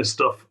deploying this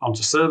stuff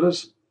onto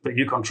servers that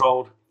you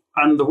controlled,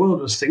 and the world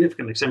was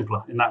significantly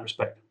simpler in that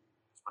respect.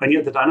 And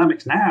yet the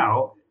dynamics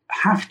now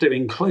have to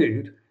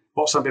include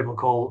what some people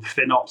call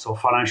FinOps or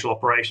financial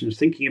operations,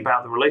 thinking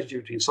about the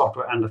relationship between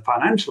software and the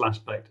financial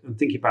aspect, and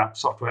thinking about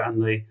software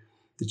and the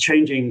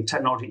changing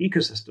technology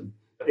ecosystem.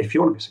 If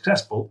you want to be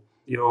successful,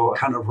 your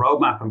kind of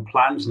roadmap and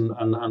plans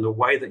and the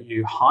way that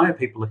you hire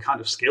people, the kind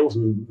of skills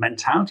and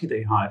mentality that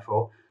you hire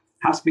for,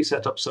 has to be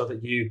set up so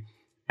that you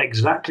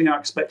exactly are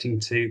expecting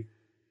to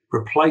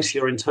replace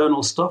your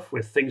internal stuff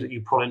with things that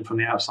you pull in from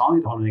the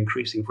outside on an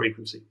increasing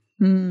frequency.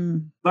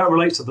 That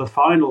relates to the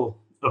final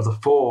of the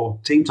 4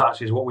 team types,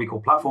 which is what we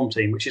call platform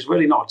team, which is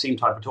really not a team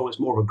type at all. It's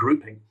more of a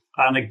grouping.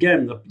 And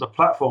again, the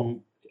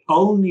platform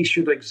only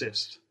should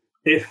exist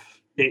if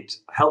it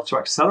helps to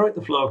accelerate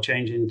the flow of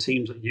change in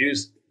teams that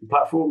use the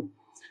platform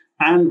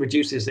and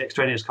reduces the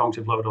extraneous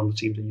cognitive load on the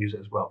teams that use it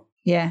as well.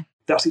 Yeah.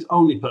 That's its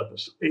only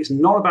purpose. It's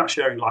not about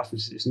sharing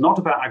licenses. It's not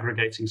about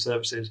aggregating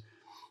services.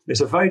 It's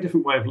a very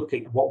different way of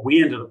looking at what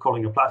we ended up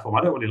calling a platform.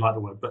 I don't really like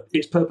the word, but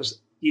its purpose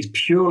is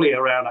purely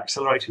around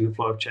accelerating the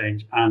flow of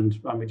change and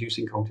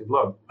reducing cognitive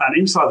load. And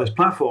inside this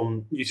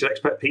platform, you should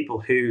expect people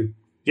who,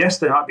 yes,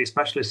 they might be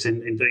specialists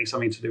in doing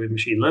something to do with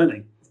machine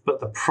learning, but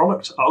the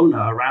product owner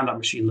around that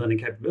machine learning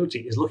capability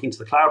is looking to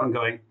the cloud and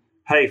going,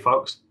 hey,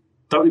 folks,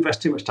 don't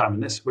invest too much time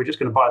in this. We're just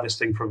going to buy this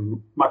thing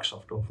from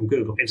Microsoft or from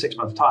Google in 6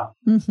 months'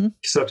 time.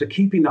 So to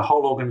keeping the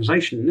whole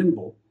organization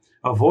nimble,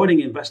 avoiding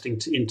investing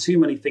in too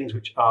many things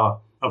which are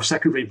of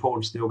secondary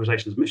importance to the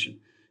organization's mission.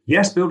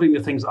 Yes, building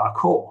the things that are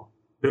core,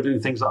 building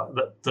the things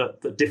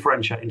that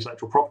differentiate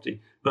intellectual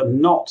property, but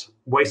not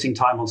wasting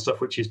time on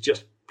stuff which is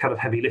just kind of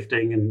heavy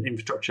lifting and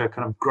infrastructure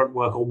kind of grunt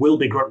work, or will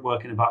be grunt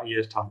work in about a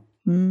year's time.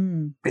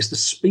 It's the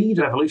speed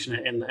of evolution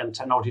in the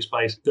technology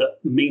space that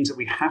means that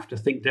we have to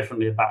think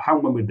differently about how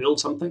and when we build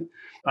something,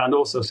 and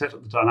also set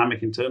up the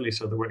dynamic internally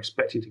so that we're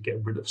expecting to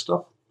get rid of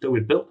stuff that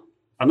we've built.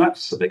 And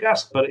that's a big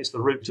ask, but it's the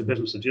route to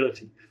business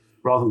agility,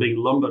 rather than being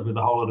lumbered with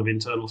a whole lot of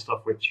internal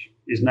stuff, which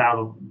is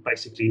now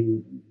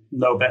basically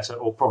no better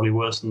or probably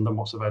worse than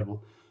what's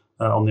available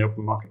on the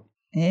open market.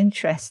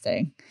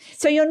 Interesting.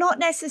 So you're not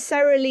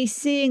necessarily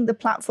seeing the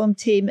platform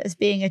team as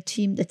being a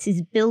team that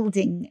is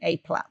building a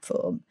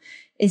platform.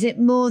 Is it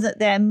more that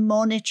they're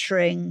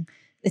monitoring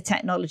the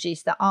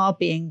technologies that are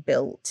being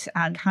built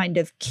and kind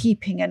of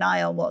keeping an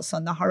eye on what's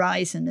on the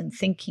horizon and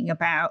thinking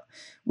about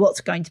what's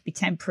going to be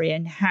temporary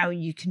and how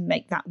you can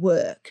make that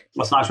work?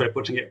 That's a nice way of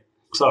putting it.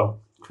 So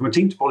from a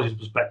team topology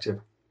perspective,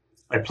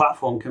 a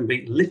platform can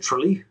be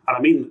literally, and I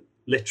mean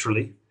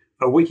literally,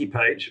 a wiki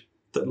page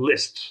that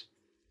lists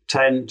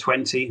 10,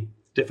 20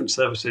 different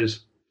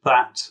services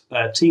that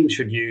teams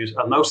should use,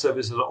 and those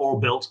services are all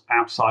built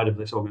outside of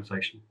this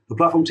organization. The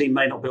platform team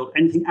may not build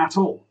anything at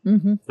all.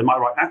 They might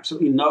write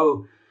absolutely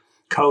no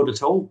code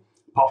at all,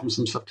 apart from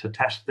some stuff to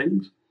test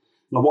things.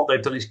 And what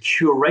they've done is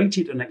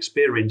curated an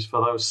experience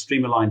for those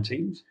stream-aligned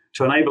teams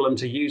to enable them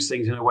to use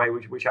things in a way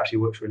which actually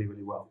works really,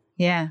 really well.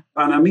 Yeah.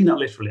 And I mean that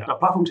literally. A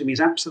platform team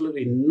is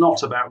absolutely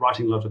not about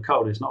writing loads of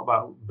code. It's not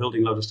about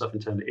building loads of stuff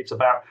internally. It's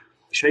about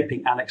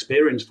shaping an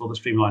experience for the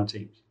streamlined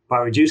teams by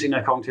reducing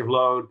their cognitive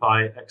load,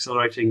 by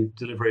accelerating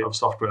delivery of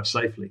software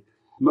safely.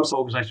 Most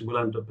organizations will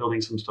end up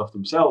building some stuff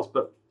themselves,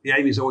 but the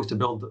aim is always to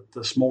build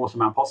the smallest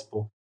amount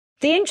possible.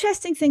 The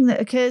interesting thing that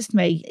occurs to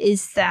me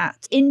is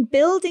that in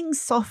building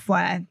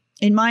software,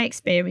 in my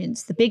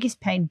experience, the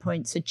biggest pain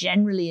points are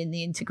generally in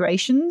the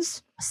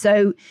integrations.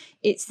 So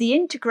it's the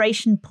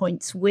integration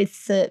points with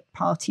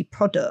third-party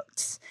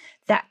products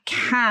that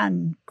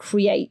can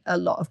create a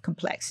lot of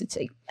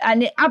complexity.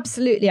 And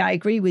absolutely, I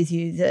agree with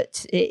you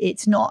that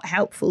it's not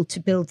helpful to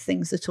build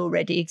things that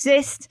already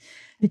exist,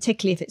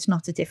 particularly if it's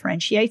not a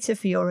differentiator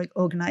for your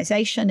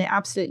organization. It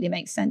absolutely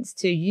makes sense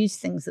to use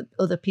things that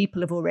other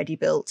people have already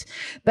built.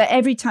 But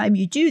every time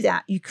you do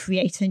that, you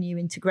create a new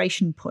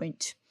integration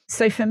point.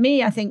 So for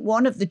me, I think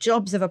one of the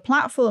jobs of a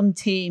platform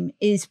team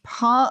is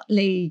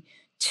partly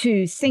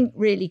to think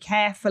really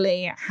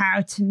carefully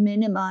how to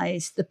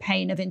minimize the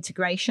pain of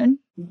integration.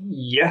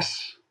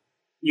 Yes,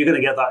 you're going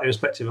to get that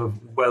irrespective of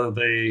whether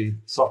the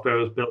software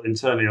was built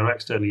internally or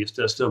externally. You've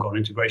still got an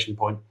integration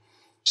point.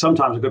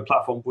 Sometimes a good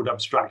platform would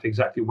abstract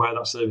exactly where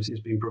that service is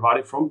being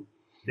provided from.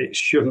 It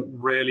shouldn't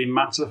really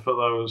matter for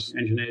those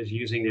engineers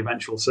using the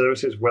eventual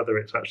services, whether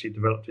it's actually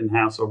developed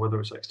in-house or whether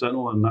it's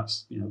external. And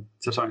that's,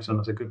 to some extent,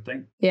 that's a good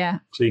thing. Yeah.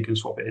 So you can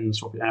swap it in and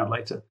swap it out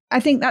later. I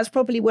think that's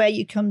probably where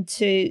you come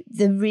to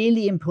the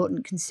really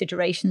important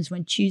considerations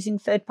when choosing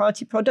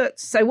third-party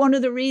products. So one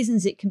of the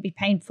reasons it can be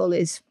painful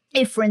is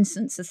if, for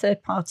instance, a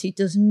third party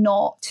does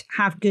not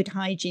have good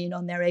hygiene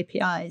on their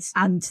APIs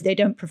and they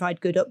don't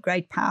provide good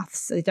upgrade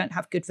paths, they don't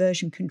have good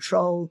version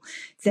control,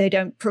 they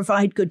don't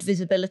provide good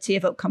visibility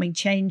of upcoming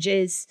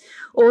changes,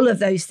 all of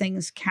those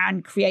things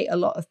can create a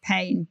lot of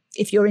pain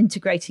if you're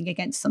integrating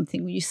against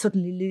something where you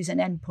suddenly lose an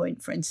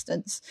endpoint, for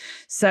instance.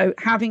 So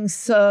having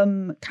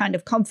some kind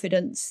of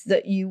confidence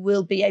that you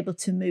will be able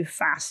to move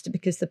fast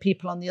because the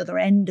people on the other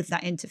end of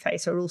that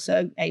interface are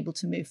also able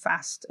to move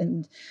fast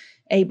and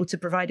able to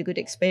provide a good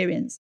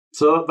experience.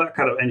 So that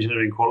kind of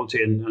engineering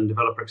quality and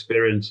developer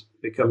experience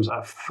becomes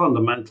a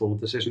fundamental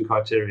decision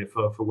criteria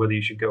for whether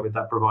you should go with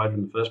that provider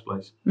in the first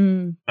place.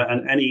 And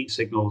any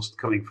signals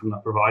coming from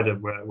that provider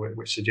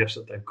which suggest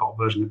that they've got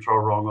version control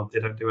wrong or they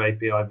don't do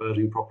API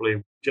versioning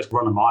properly, just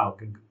run a mile,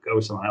 go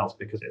with someone else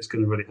because it's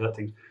going to really hurt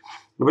things.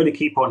 The really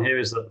key point here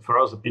is that for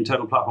us, the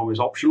internal platform is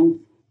optional.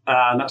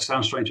 And that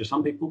sounds strange to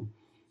some people.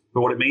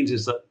 But what it means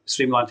is that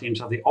streamlined teams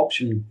have the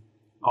option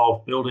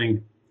of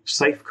building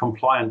safe,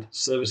 compliant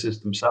services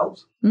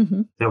themselves.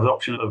 Mm-hmm. They have the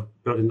option of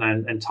building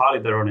entirely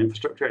their own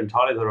infrastructure,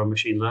 entirely their own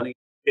machine learning.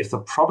 If the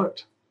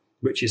product,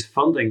 which is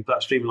funding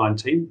that streamlined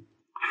team,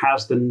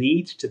 has the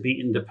need to be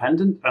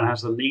independent and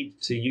has the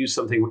need to use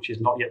something which is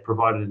not yet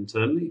provided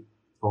internally,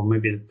 or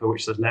maybe for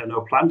which there's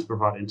no plan to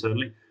provide it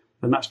internally,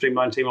 then that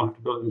streamlined team will have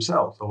to build it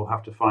themselves or will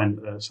have to find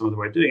some other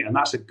way of doing it. And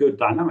that's a good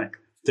dynamic.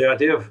 The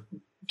idea of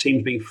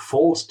teams being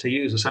forced to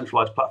use a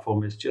centralized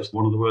platform is just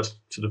one of the worst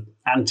sort of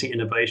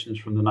anti-innovations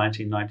from the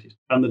 1990s.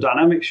 And the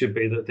dynamic should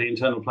be that the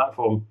internal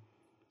platform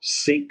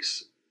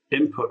seeks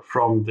input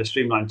from the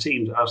streamlined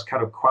teams as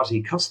kind of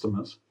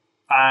quasi-customers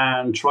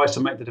and tries to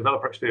make the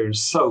developer experience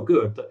so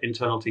good that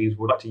internal teams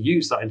would like to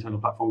use that internal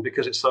platform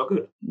because it's so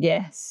good.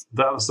 Yes.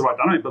 That's the right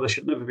dynamic, but they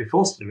should never be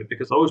forced to do it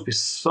because there'll always be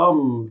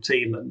some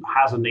team that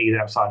has a need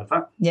outside of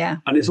that. Yeah.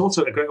 And it's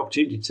also a great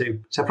opportunity to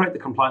separate the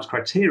compliance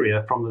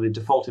criteria from the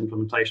default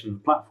implementation of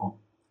the platform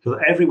so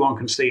that everyone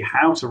can see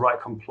how to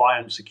write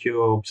compliant,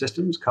 secure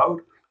systems, code.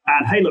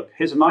 And hey, look,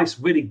 here's a nice,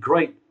 really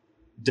great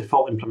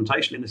default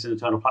implementation in this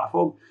internal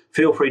platform.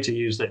 Feel free to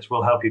use this.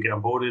 We'll help you get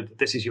onboarded.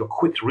 This is your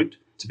quick route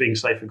to being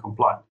safe and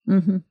compliant.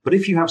 Mm-hmm. But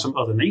if you have some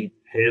other need,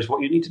 here's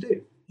what you need to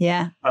do.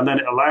 Yeah. And then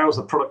it allows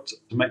the product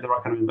to make the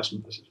right kind of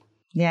investment decision.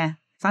 Yeah.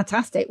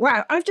 Fantastic.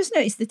 Wow. I've just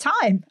noticed the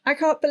time. I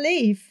can't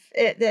believe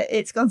that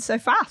it's gone so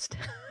fast.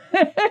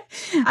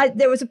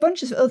 There was a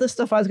bunch of other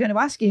stuff I was going to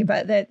ask you,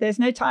 but there's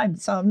no time,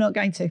 so I'm not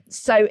going to.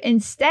 So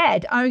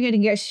instead, I'm going to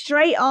go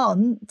straight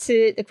on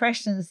to the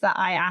questions that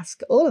I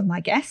ask all of my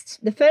guests.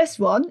 The first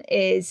one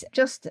is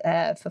just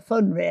for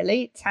fun,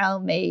 really. Tell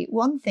me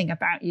one thing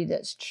about you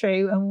that's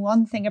true and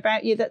one thing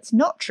about you that's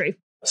not true.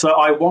 So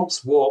I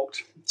once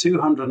walked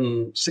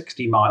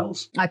 260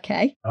 miles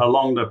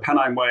along the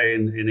Pennine Way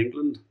in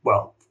England.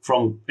 Well,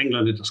 from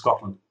England into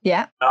Scotland.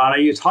 Yeah. And I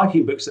used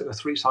hiking boots that were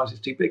 3 sizes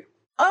too big.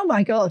 Oh,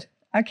 my God.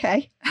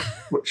 Okay.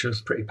 Which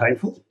was pretty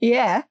painful.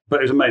 Yeah.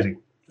 But it was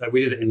amazing.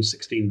 We did it in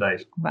 16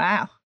 days.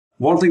 Wow.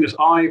 One thing is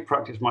I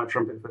practiced my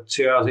trumpet for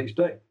 2 hours each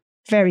day.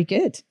 Very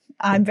good.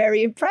 I'm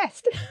very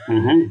impressed.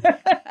 Mm-hmm.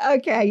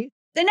 Okay.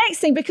 The next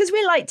thing, because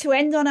we like to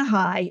end on a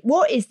high,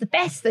 what is the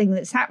best thing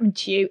that's happened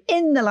to you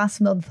in the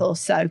last month or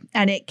so?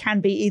 And it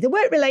can be either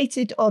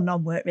work-related or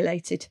non-work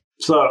related.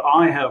 So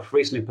I have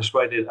recently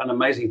persuaded an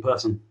amazing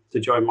person to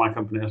join my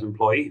company as an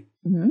employee.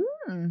 Mm.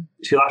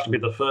 She'll actually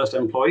be the first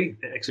employee,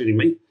 excluding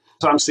me.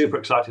 So I'm super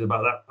excited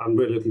about that. I'm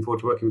really looking forward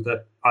to working with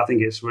her. I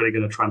think it's really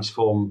going to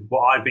transform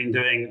what I've been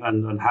doing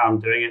and how I'm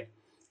doing it.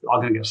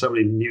 I'm going to get so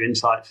many new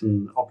insights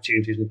and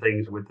opportunities and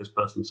things with this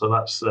person. So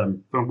that's,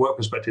 from a work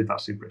perspective,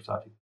 that's super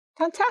exciting.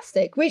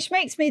 Fantastic. Which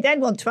makes me then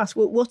want to ask,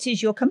 well, what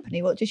is your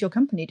company? What does your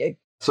company do?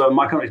 So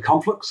my company is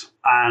Conflux,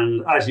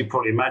 and as you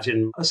probably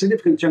imagine, a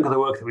significant chunk of the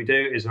work that we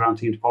do is around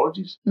team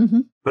topologies.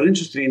 Mm-hmm. But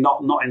interestingly,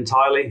 not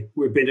entirely.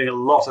 We've been doing a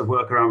lot of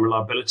work around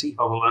reliability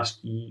over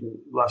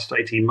the last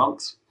 18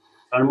 months.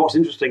 And what's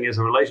interesting is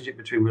the relationship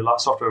between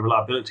software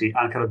reliability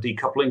and kind of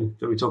decoupling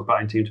that we talk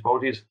about in team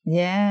topologies.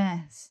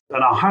 Yes.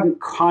 And I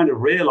hadn't kind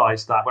of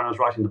realized that when I was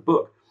writing the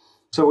book.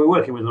 So we're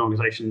working with an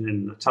organization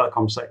in the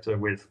telecom sector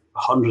with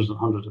hundreds and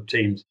hundreds of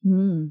teams.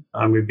 Mm.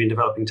 And we've been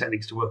developing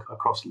techniques to work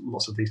across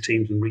lots of these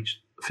teams and reach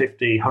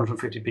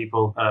 150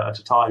 people at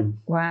a time.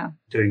 Wow.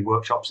 Doing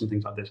workshops and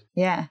things like this.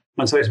 Yeah.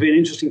 And so it's been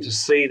interesting to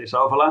see this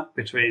overlap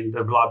between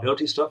the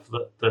reliability stuff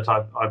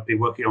that I've been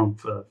working on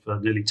for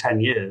nearly 10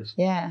 years.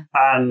 Yeah.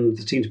 And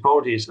the team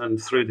topologies, and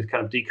through the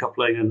kind of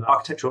decoupling and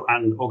architectural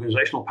and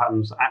organizational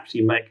patterns that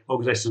actually make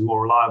organizations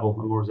more reliable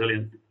and more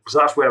resilient. So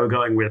that's where we're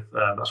going with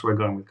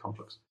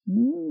Conflux.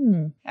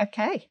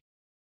 Okay.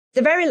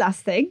 The very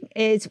last thing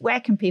is, where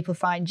can people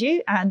find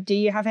you, and do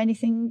you have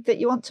anything that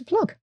you want to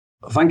plug?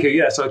 Thank you.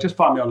 Yeah, so just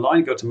find me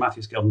online. Go to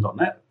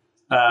matthewskelton.net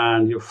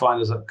and you'll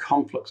find us at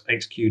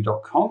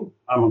confluxhq.com.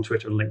 I'm on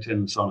Twitter and LinkedIn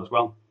and so on as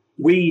well.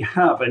 We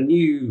have a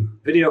new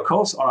video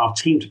course on our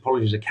Team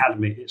Topologies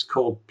Academy. It's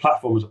called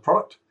Platform as a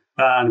Product.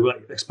 And we'll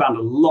expand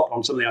a lot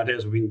on some of the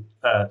ideas we've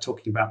been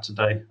talking about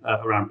today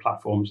around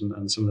platforms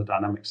and some of the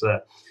dynamics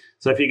there.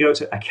 So if you go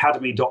to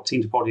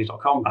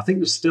academy.teamtopologies.com, I think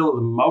there's still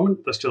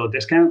a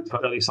discount for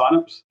early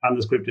signups, and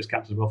there's group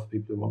discounts as well for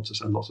people who want to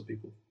send lots of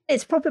people.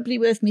 It's probably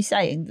worth me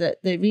saying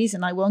that the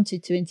reason I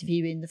wanted to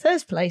interview you in the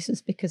first place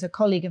was because a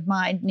colleague of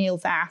mine, Neil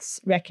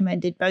Vass,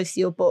 recommended both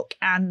your book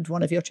and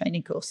one of your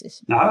training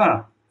courses.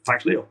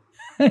 Thanks, Neil.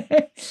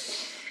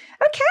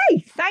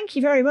 Okay, thank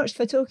you very much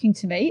for talking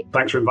to me.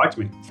 Thanks for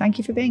inviting me. Thank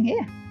you for being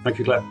here. Thank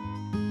you, Claire.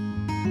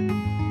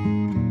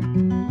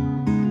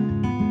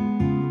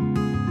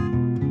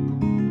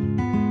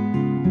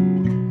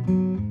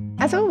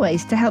 As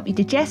always, to help you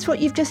digest what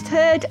you've just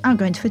heard, I'm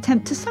going to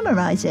attempt to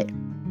summarise it.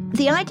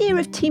 The idea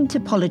of team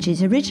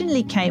topologies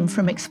originally came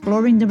from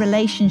exploring the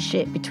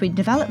relationship between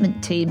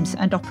development teams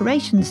and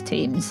operations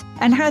teams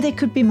and how they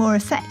could be more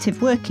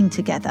effective working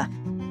together.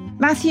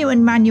 Matthew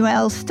and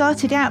Manuel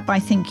started out by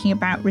thinking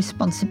about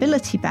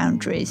responsibility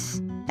boundaries,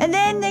 and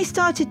then they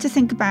started to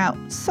think about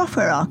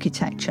software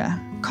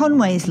architecture,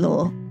 Conway's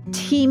law,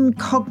 team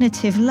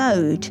cognitive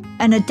load,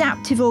 and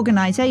adaptive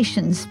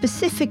organisations,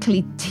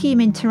 specifically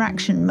team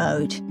interaction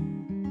mode.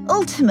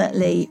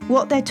 Ultimately,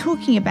 what they're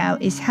talking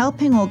about is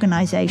helping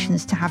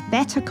organisations to have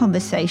better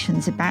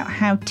conversations about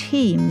how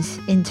teams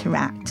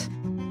interact.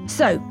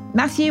 So,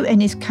 Matthew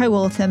and his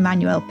co-author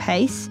Manuel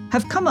Pace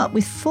have come up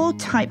with 4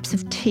 types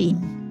of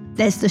team.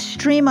 There's the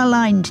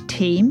stream-aligned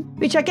team,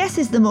 which I guess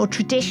is the more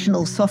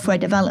traditional software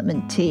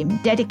development team,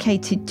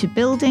 dedicated to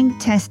building,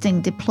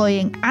 testing,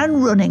 deploying,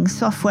 and running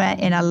software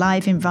in a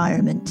live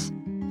environment.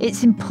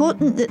 It's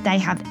important that they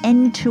have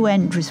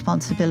end-to-end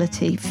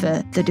responsibility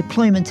for the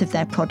deployment of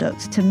their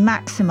products to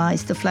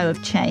maximise the flow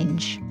of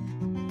change.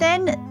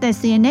 Then there's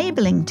the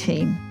enabling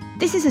team.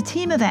 This is a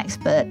team of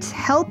experts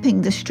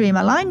helping the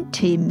stream-aligned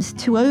teams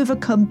to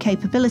overcome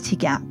capability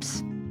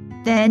gaps.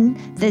 Then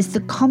there's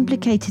the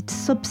complicated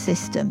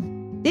subsystem.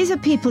 These are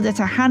people that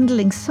are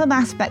handling some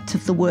aspect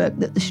of the work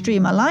that the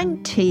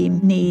stream-aligned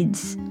team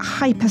needs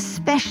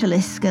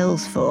hyper-specialist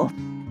skills for.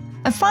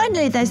 And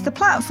finally, there's the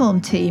platform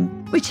team,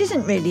 which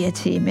isn't really a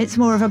team, it's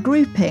more of a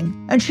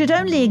grouping, and should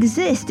only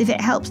exist if it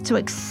helps to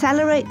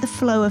accelerate the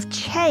flow of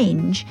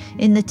change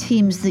in the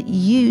teams that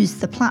use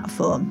the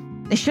platform.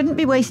 They shouldn't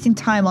be wasting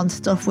time on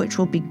stuff which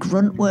will be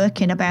grunt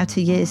work in about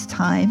a year's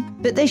time,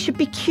 but they should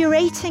be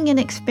curating an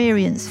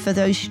experience for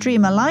those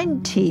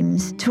stream-aligned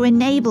teams to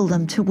enable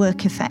them to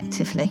work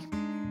effectively.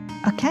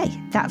 Okay,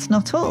 that's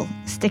not all.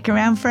 Stick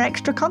around for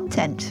extra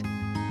content.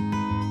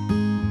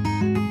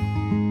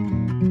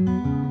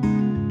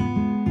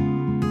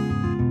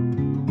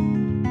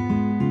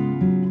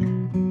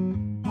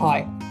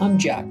 Hi, I'm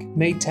Jack,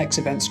 Made Tech's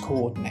Events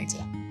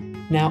Coordinator.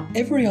 Now,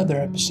 every other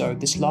episode,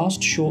 this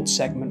last short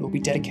segment will be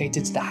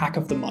dedicated to the Hack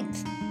of the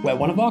Month, where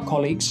one of our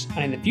colleagues,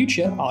 and in the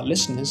future, our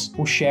listeners,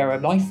 will share a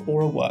life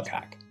or a work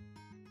hack.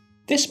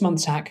 This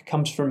month's hack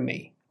comes from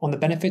me, on the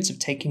benefits of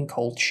taking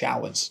cold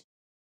showers.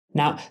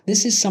 Now,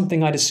 this is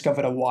something I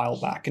discovered a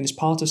while back, and is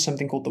part of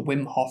something called the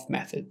Wim Hof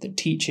method that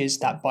teaches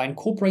that by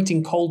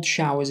incorporating cold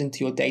showers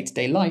into your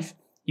day-to-day life,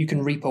 you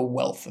can reap a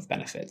wealth of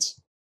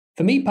benefits.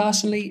 For me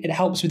personally, it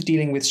helps with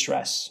dealing with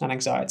stress and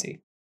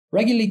anxiety.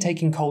 Regularly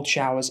taking cold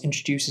showers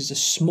introduces a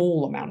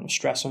small amount of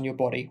stress on your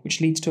body, which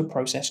leads to a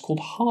process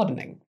called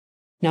hardening.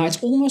 Now,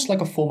 it's almost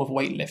like a form of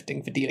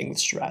weightlifting for dealing with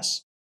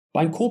stress.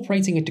 By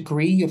incorporating a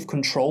degree of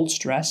controlled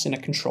stress in a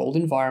controlled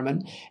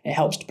environment, it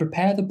helps to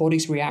prepare the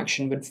body's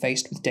reaction when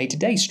faced with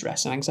day-to-day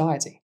stress and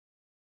anxiety.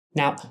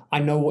 Now, I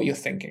know what you're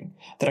thinking,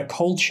 that a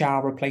cold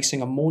shower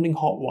replacing a morning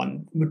hot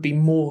one would be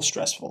more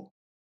stressful.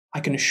 I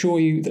can assure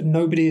you that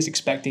nobody is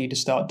expecting you to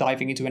start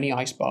diving into any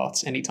ice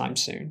baths anytime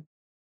soon.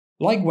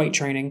 Like weight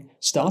training,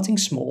 starting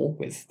small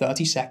with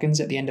 30 seconds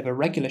at the end of a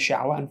regular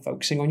shower and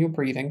focusing on your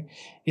breathing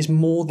is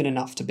more than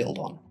enough to build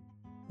on.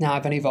 Now,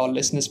 if any of our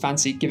listeners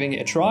fancy giving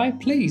it a try,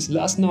 please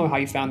let us know how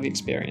you found the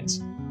experience.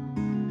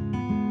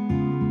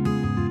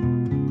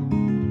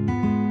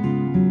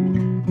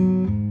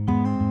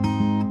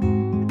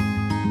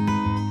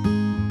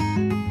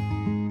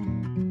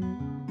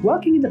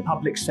 Working in the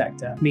public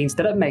sector means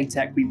that at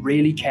Maytech we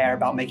really care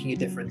about making a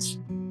difference.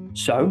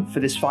 So, for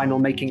this final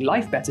Making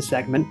Life Better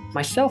segment,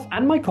 myself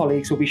and my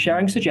colleagues will be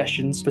sharing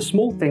suggestions for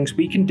small things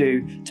we can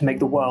do to make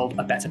the world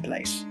a better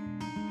place.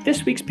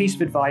 This week's piece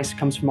of advice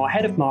comes from our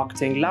head of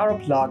marketing, Laura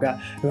Plaga,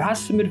 who has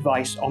some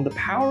advice on the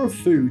power of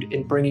food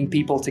in bringing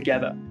people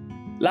together.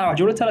 Laura,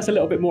 do you want to tell us a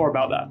little bit more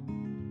about that?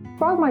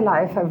 Throughout my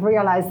life, I've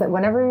realized that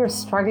whenever you're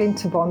struggling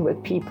to bond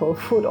with people,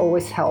 food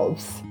always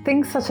helps.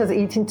 Things such as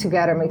eating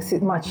together makes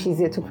it much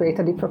easier to create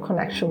a deeper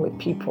connection with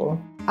people.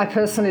 I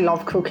personally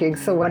love cooking,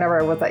 so whenever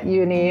I was at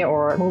uni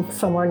or moved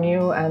somewhere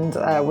new and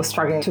was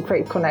struggling to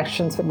create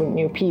connections with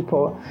new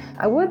people,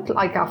 I would,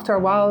 after a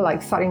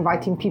while, start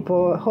inviting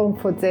people home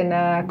for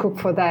dinner, cook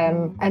for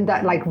them, and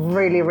that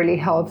really, really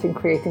helped in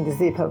creating these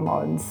deeper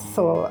bonds.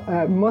 So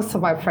most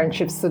of my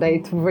friendships to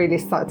date really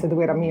started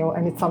with a meal,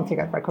 and it's something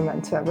I'd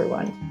recommend to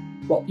everyone.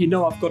 Well,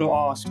 I've got to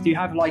ask, do you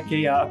have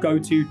a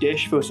go-to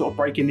dish for sort of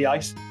breaking the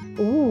ice?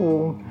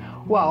 Ooh.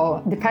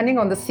 Well, depending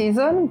on the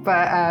season,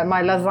 but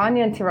my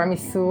lasagna and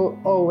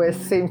tiramisu always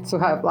seem to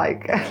have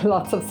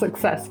lots of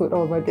success with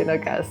all my dinner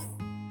guests.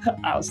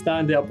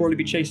 Outstanding. I'll probably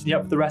be chasing you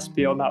up for the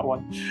recipe on that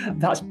one.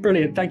 That's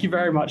brilliant. Thank you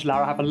very much,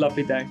 Lara. Have a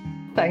lovely day.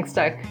 Thanks,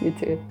 Jack. You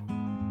too.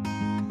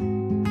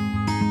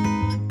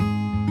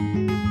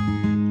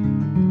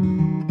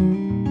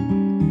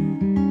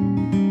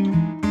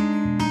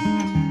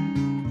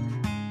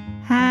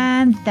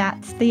 And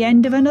that's the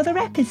end of another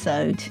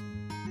episode.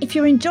 If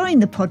you're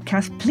enjoying the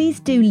podcast, please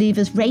do leave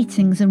us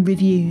ratings and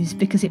reviews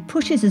because it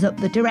pushes us up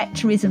the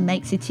directories and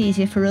makes it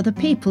easier for other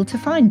people to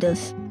find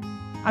us.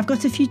 I've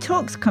got a few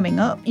talks coming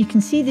up. You can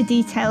see the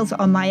details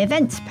on my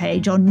events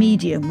page on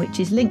Medium, which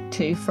is linked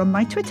to from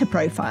my Twitter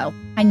profile.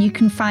 And you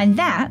can find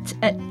that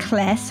at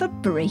Claire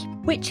Sudbury,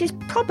 which is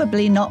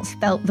probably not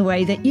spelt the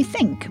way that you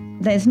think.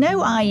 There's no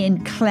I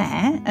in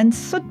Claire, and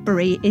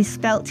Sudbury is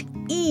spelt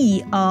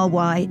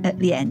E-R-Y at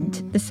the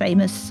end, the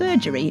same as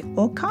surgery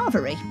or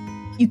carvery.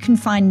 You can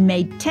find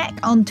Made Tech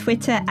on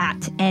Twitter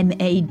at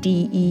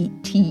MADETECH,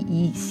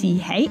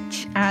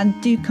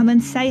 and do come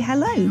and say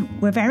hello.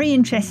 We're very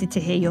interested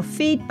to hear your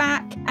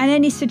feedback and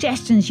any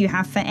suggestions you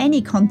have for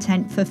any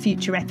content for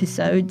future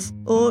episodes,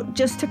 or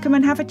just to come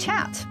and have a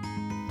chat.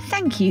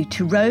 Thank you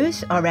to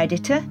Rose, our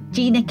editor,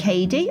 Gina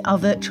Cady, our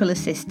virtual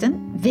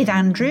assistant, Viv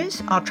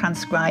Andrews, our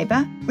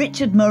transcriber,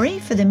 Richard Murray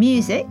for the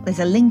music, there's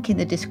a link in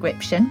the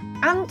description,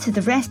 and to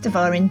the rest of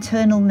our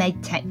internal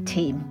Made Tech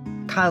team.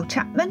 Kyle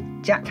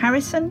Chapman, Jack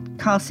Harrison,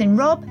 Carson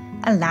Robb,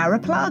 and Laura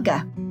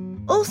Plaga.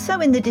 Also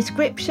in the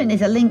description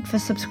is a link for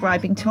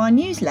subscribing to our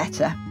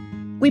newsletter.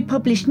 We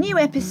publish new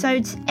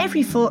episodes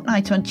every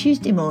fortnight on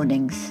Tuesday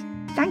mornings.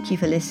 Thank you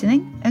for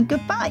listening, and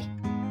goodbye.